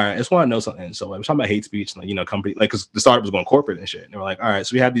like, yeah, all right, I just want to know something. So I was talking about hate speech, like, company, like, because the startup was going corporate and shit. And they were like, all right,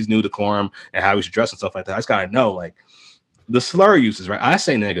 so we have these new decorum and how we should dress and stuff like that. I just gotta know, like, the slur uses, right? I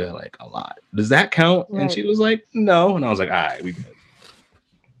say nigga like a lot. Does that count? Right. And she was like, no. And I was like, all right, we good.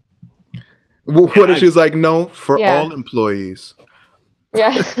 Well, what if she's like, no, for all employees?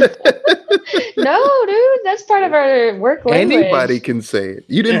 Yeah. No, dude, that's part of our work language. Anybody can say it.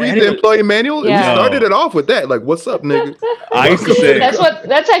 You didn't read the employee manual? Yeah. We started it off with that. Like, what's up, nigga? I used to say that's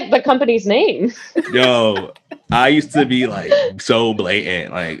like the company's name. Yo, I used to be like so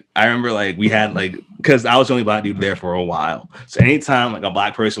blatant. Like I remember like we had like because I was the only black dude there for a while. So anytime like a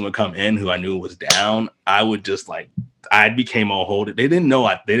black person would come in who I knew was down, I would just like I became all hold it. They didn't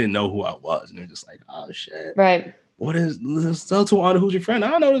know who I was. And they're just like, oh shit. Right. what is this? Tell Tawana who's your friend.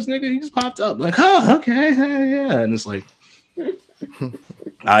 I don't know this nigga. He just popped up. Like, oh, okay, yeah. And it's like,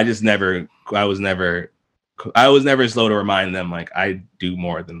 I was never slow to remind them like I do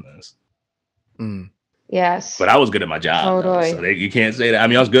more than this. Yes, but I was good at my job. Totally. So you can't say that. I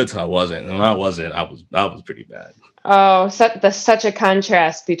mean, I was good till I wasn't. And when I wasn't, I was pretty bad. Oh, that's such a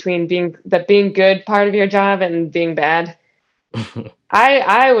contrast between being good part of your job and being bad.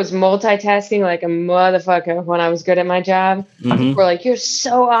 I was multitasking like a motherfucker when I was good at my job. We're like, you're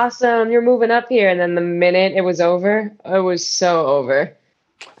so awesome, you're moving up here, and then the minute it was over, it was so over.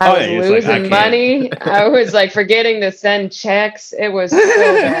 I was losing money. I was like forgetting to send checks. It was so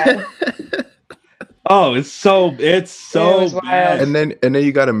bad. Oh, it's so bad. And then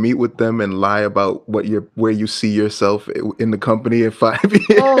you got to meet with them and lie about where you see yourself in the company in 5 years.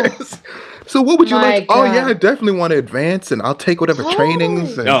 Oh, so what would you like? God. Oh yeah, I definitely want to advance, and I'll take whatever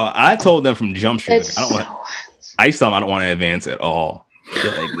trainings. And... No, I told them from Jump Street. Like, I used to tell them I don't want to advance at all.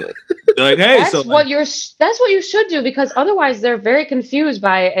 They're like, hey, that's what you should do, because otherwise they're very confused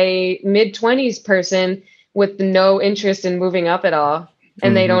by a mid-20s person with no interest in moving up at all.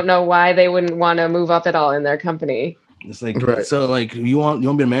 And they don't know why they wouldn't want to move up at all in their company. It's like, so like, you want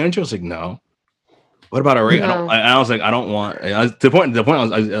to be a manager? I was like, no. What about a rate? No. I was like, I don't want. To the point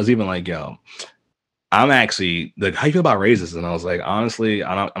I was even like, yo, I'm actually like, how you feel about raises? And I was like, honestly,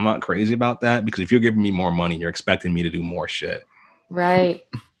 I'm not crazy about that, because if you're giving me more money, you're expecting me to do more shit. Right.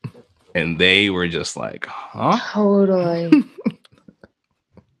 And they were just like, huh? Totally.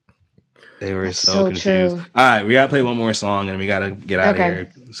 They were so confused. True. All right, we gotta play one more song and we gotta get out of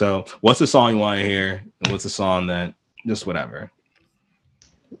here. So, what's the song you want to hear? And what's the song that just whatever?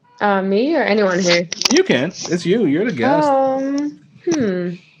 Me or anyone here? You can. It's you. You're the guest.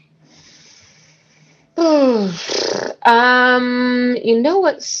 You know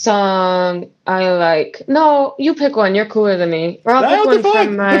what song I like? No, you pick one. You're cooler than me. Or I'll pick one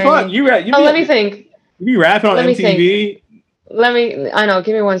from my. Fun. Let me think. You be rapping on MTV. I know.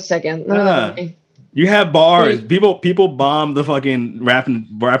 Give me 1 second. You have bars. People bomb the fucking rapping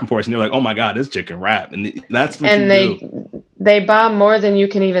portion. They're like, oh my God, this chick can rap. And that's what they bomb more than you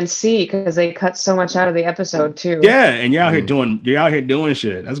can even see, because they cut so much out of the episode too. Yeah, and you're out here doing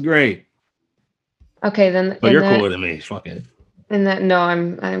shit. That's great. Okay, then. But you're cooler than me. Fuck it. And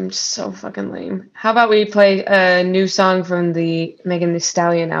I'm just so fucking lame. How about we play a new song from the Megan Thee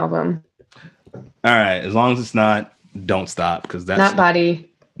Stallion album? All right, as long as it's not Don't Stop, because that's not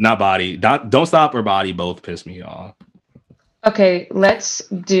Body. Not Body. Don't Stop or Body both piss me off. Okay, let's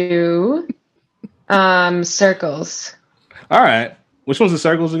do Circles. All right. Which one's the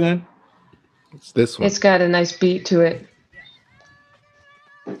Circles again? It's this one. It's got a nice beat to it.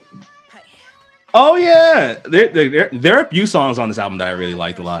 Oh yeah, there are a few songs on this album that I really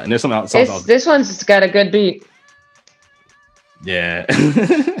liked a lot, and there's some songs. This one's got a good beat. Yeah.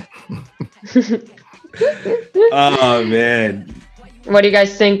 Oh man. What do you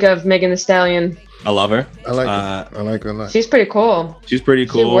guys think of Megan Thee Stallion? I love her. I like her a lot. She's pretty cool. She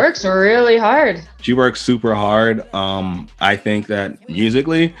works really hard. She works super hard. I think that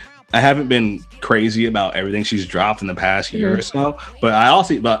musically, I haven't been crazy about everything she's dropped in the past year or so. But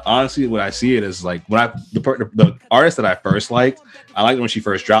honestly, what I see it is like when the artist that I first liked, I liked when she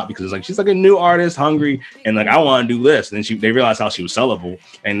first dropped, because it's like she's like a new artist, hungry, and like I want to do this. And then they realized how she was sellable,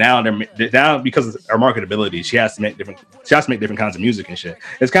 and now because of her marketability, she has to make different kinds of music and shit.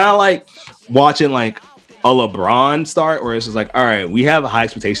 It's kind of like watching like a LeBron start, where it's just like, all right, we have high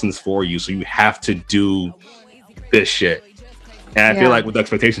expectations for you, so you have to do this shit. And I feel like with the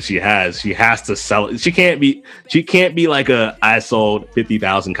expectations she has to sell it. She can't be like I sold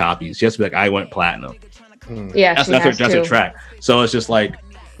 50,000 copies. She has to be like, I went platinum. Yeah, that's her track. So it's just like,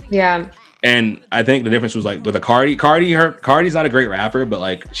 yeah. And I think the difference was like with a Cardi's not a great rapper, but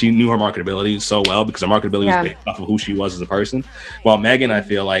like she knew her marketability so well, because her marketability was based off of who she was as a person. While Megan, I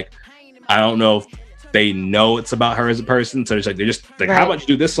feel like, I don't know if they know it's about her as a person. So it's like, they're just like, how about you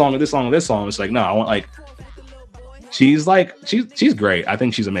do this song or this song or this song? It's like, no, I want like, she's great. I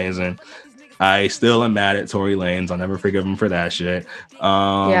think she's amazing. I still am mad at Tory Lanez. I'll never forgive him for that shit.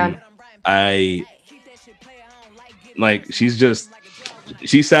 I like, she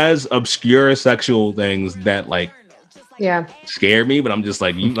says obscure sexual things that like scare me, but I'm just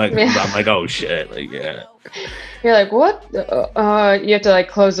like, I'm like, oh shit, like you're like, what? You have to like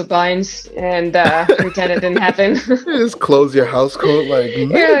close the blinds and pretend it didn't happen. Just close your house coat, like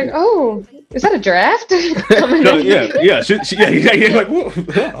you're like, oh, is that a draft? No, yeah. She like,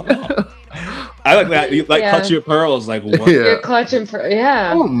 I like that. You like clutch your pearls. Like what? You're clutching for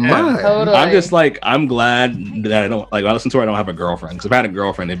Oh my! Totally. I'm just like I'm glad that I don't like. I listen to her. I don't have a girlfriend because if I had a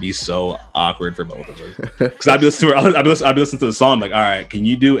girlfriend, it'd be so awkward for both of us. Because I'd be listening to her. I'd be listening to the song. Like, all right, can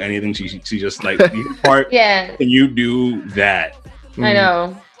you do anything? She just like part. Yeah. Can you do that? I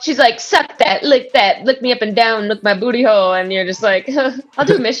know. She's like, suck that, lick me up and down, lick my booty hole, and you're just like, I'll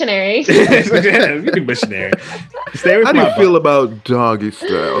do missionary. Yeah, you do missionary. How do you feel about doggy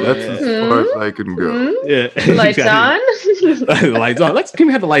style? That's as far as I can go. Yeah. Lights on. Lights on. Can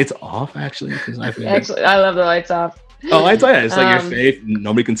we have the lights off? Actually, because I love the lights off. Oh, lights on. Yeah, it's like you're safe.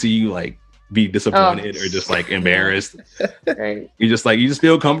 Nobody can see you like be disappointed or just like embarrassed. Right. You just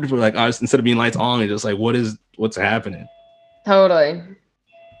feel comfortable. Like instead of being lights on, you're just like, what's happening? Totally.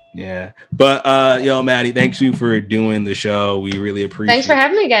 Yeah, but yo, Maddie, thanks you for doing the show. We really appreciate. Thanks for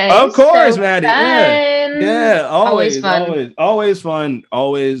having me, guys. Of course, so Maddie. Yeah, always fun. Always fun.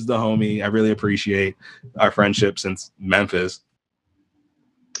 Always the homie. I really appreciate our friendship since Memphis.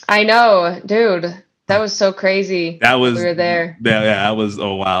 I know, dude. That was so crazy. We were there. Yeah, that was a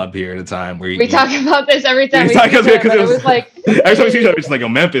wild period of time where we talk about this every time we talk because it was like every time we see each other, it's like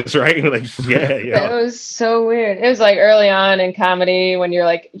Memphis, right? Like, yeah. It was so weird. It was like early on in comedy when you're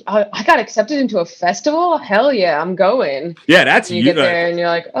like, oh, I got accepted into a festival. Hell yeah, I'm going. Yeah, that's you get there and you're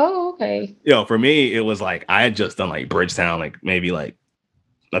like, oh, okay. For me, it was like I had just done like Bridgetown, like maybe like.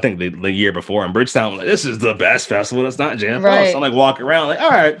 I think the year before in Bridgetown, like, this is the best festival. That's not Jam. Right. So I'm like walking around, like, all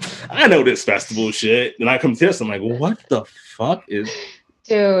right, I know this festival shit. And I come to this, I'm like, what the fuck is?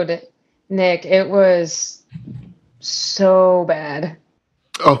 Dude, Nick, it was so bad.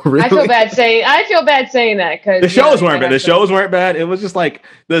 Oh, really? I feel bad saying that because the shows weren't bad. The shows weren't bad. It was just like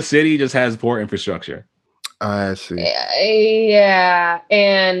the city just has poor infrastructure. I see. Yeah,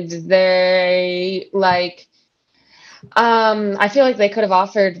 and they like. I feel like they could have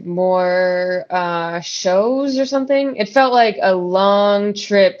offered more shows or something. It felt like a long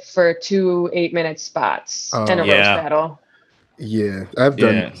trip for 2 8-minute spots and a roast battle. Yeah, I've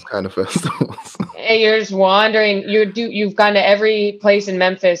done this kind of festivals. And you're just wandering. You've gone to every place in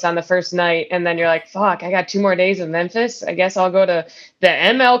Memphis on the first night, and then you're like, "Fuck! I got 2 more days in Memphis. I guess I'll go to the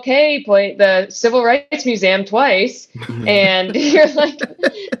MLK place, the Civil Rights Museum twice." And you're like,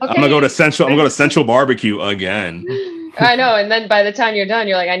 "Okay, I'm gonna go to Central Barbecue again." I know, and then by the time you're done,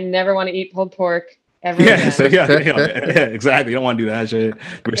 you're like, "I never want to eat pulled pork ever." Yeah, exactly. You don't want to do that shit.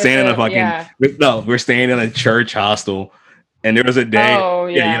 We're staying in a fucking we're staying in a church hostel. And there was a day,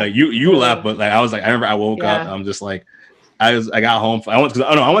 you left, but like I was like, I remember I woke up. I'm just like, I got home. I went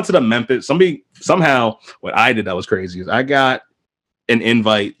to the Memphis. Somehow, what I did that was crazy is I got an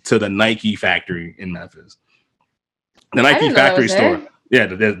invite to the Nike factory in Memphis. The Nike factory store. Yeah,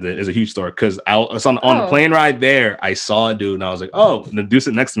 there's a huge store because I was on the plane ride there. I saw a dude and I was like, oh, and the dude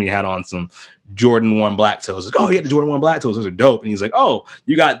sitting next to me had on some Jordan 1 black toes. Like, oh, he had the Jordan 1 black toes. Those are dope. And he's like, oh,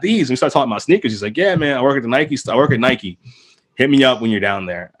 you got these. And we started talking about sneakers. He's like, yeah, man, I work at the Nike store. I work at Nike. Hit me up when you're down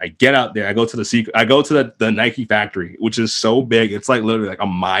there. I get out there. I go to the Nike factory, which is so big. It's like literally like a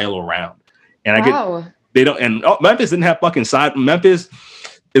mile around. And Memphis didn't have fucking side. Memphis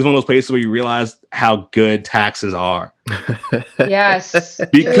is one of those places where you realize how good taxes are. Yes.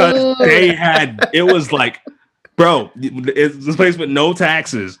 Because it was like, bro, it's this place with no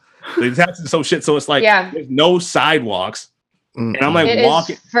taxes. The taxes are so shit. So it's like, there's no sidewalks. And I'm like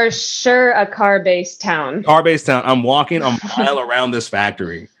walking for sure a car-based town. I'm walking a mile around this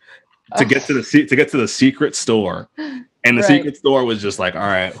factory to get to the secret store. And the secret store was just like, all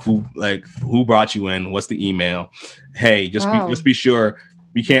right, who brought you in? What's the email? Hey, just be sure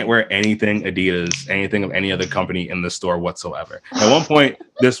we can't wear anything Adidas, anything of any other company in the store whatsoever. At one point,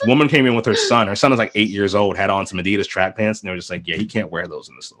 this woman came in with her son. Her son is like 8 years old, had on some Adidas track pants, and they were just like, yeah, he can't wear those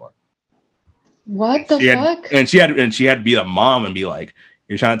in the store. What the fuck? She had to be a mom and be like,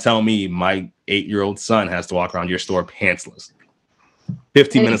 you're trying to tell me my 8-year-old son has to walk around your store pantsless.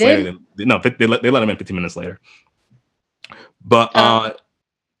 15 minutes later, they let him in 15 minutes later. But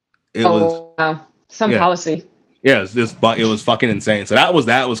it was wow. Some policy. Yeah, it was fucking insane. So that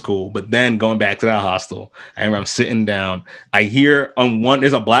was cool. But then going back to that hostel, I remember I'm sitting down. I hear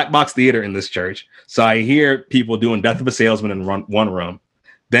there's a black box theater in this church. So I hear people doing Death of a Salesman in one room.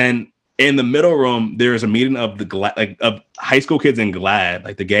 Then in the middle room, there's a meeting of of high school kids in GLAAD,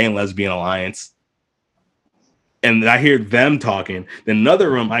 like the Gay and Lesbian Alliance. And I hear them talking. Then another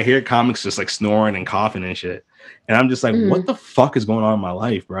room, I hear comics just like snoring and coughing and shit. And I'm just like, what the fuck is going on in my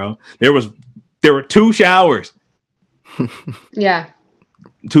life, bro? There were 2 showers. Yeah.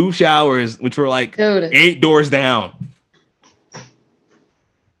 2 showers, which were like 8 doors down.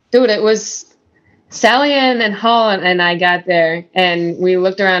 Dude, it was Sally Ann and Holland and I got there, and we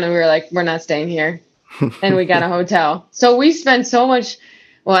looked around and we were like, we're not staying here. And we got a hotel. So we spent so much.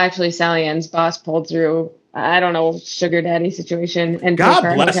 Well, actually, Sally Ann's boss pulled through, I don't know, sugar daddy situation. And God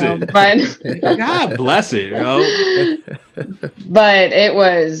bless it. But God bless it, But it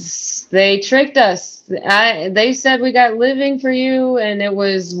was, they tricked us. They said we got living for you, and it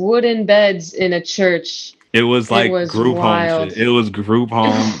was wooden beds in a church. It was like group home shit. It was group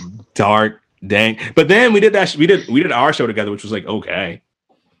home, dark. Dang. But then we did our show together, which was like okay.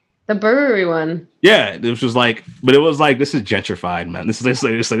 The brewery one. Yeah, it was like, but it was like, this is gentrified, man. This is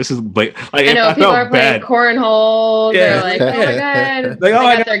like I know people are playing cornhole. Yeah. They're like, oh my god, they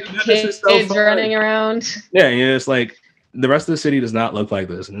got their kids running around. Yeah, it's like the rest of the city does not look like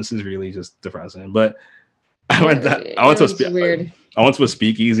this, and this is really just depressing. But I went to a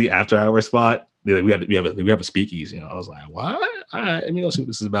speakeasy after our spot. We have a speakeasy. I was like, what? All right, let me go see what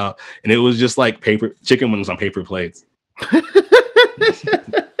this is about. And it was just like paper chicken wings on paper plates.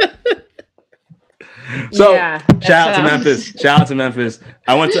 So shout out to Memphis. Shout out to Memphis.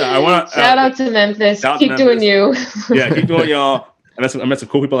 Shout out to Memphis. Keep doing you. Yeah, keep doing y'all. I met some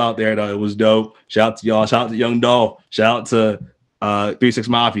cool people out there though. It was dope. Shout out to y'all. Shout out to Young Doll. Shout out to 36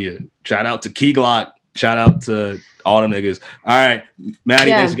 Mafia. Shout out to Key Glock. Shout out to all them niggas. All right,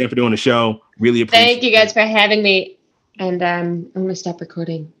 Maddie, thanks again for doing the show. Really appreciate it. Thank you guys for having me. And I'm gonna stop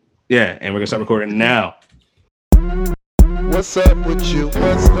recording. Yeah, and we're gonna start recording now. What's up with you?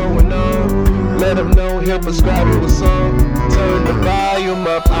 What's going on? Let them know, he'll prescribe you a song. Turn the volume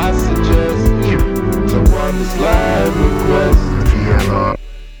up, I suggest you to one this live request.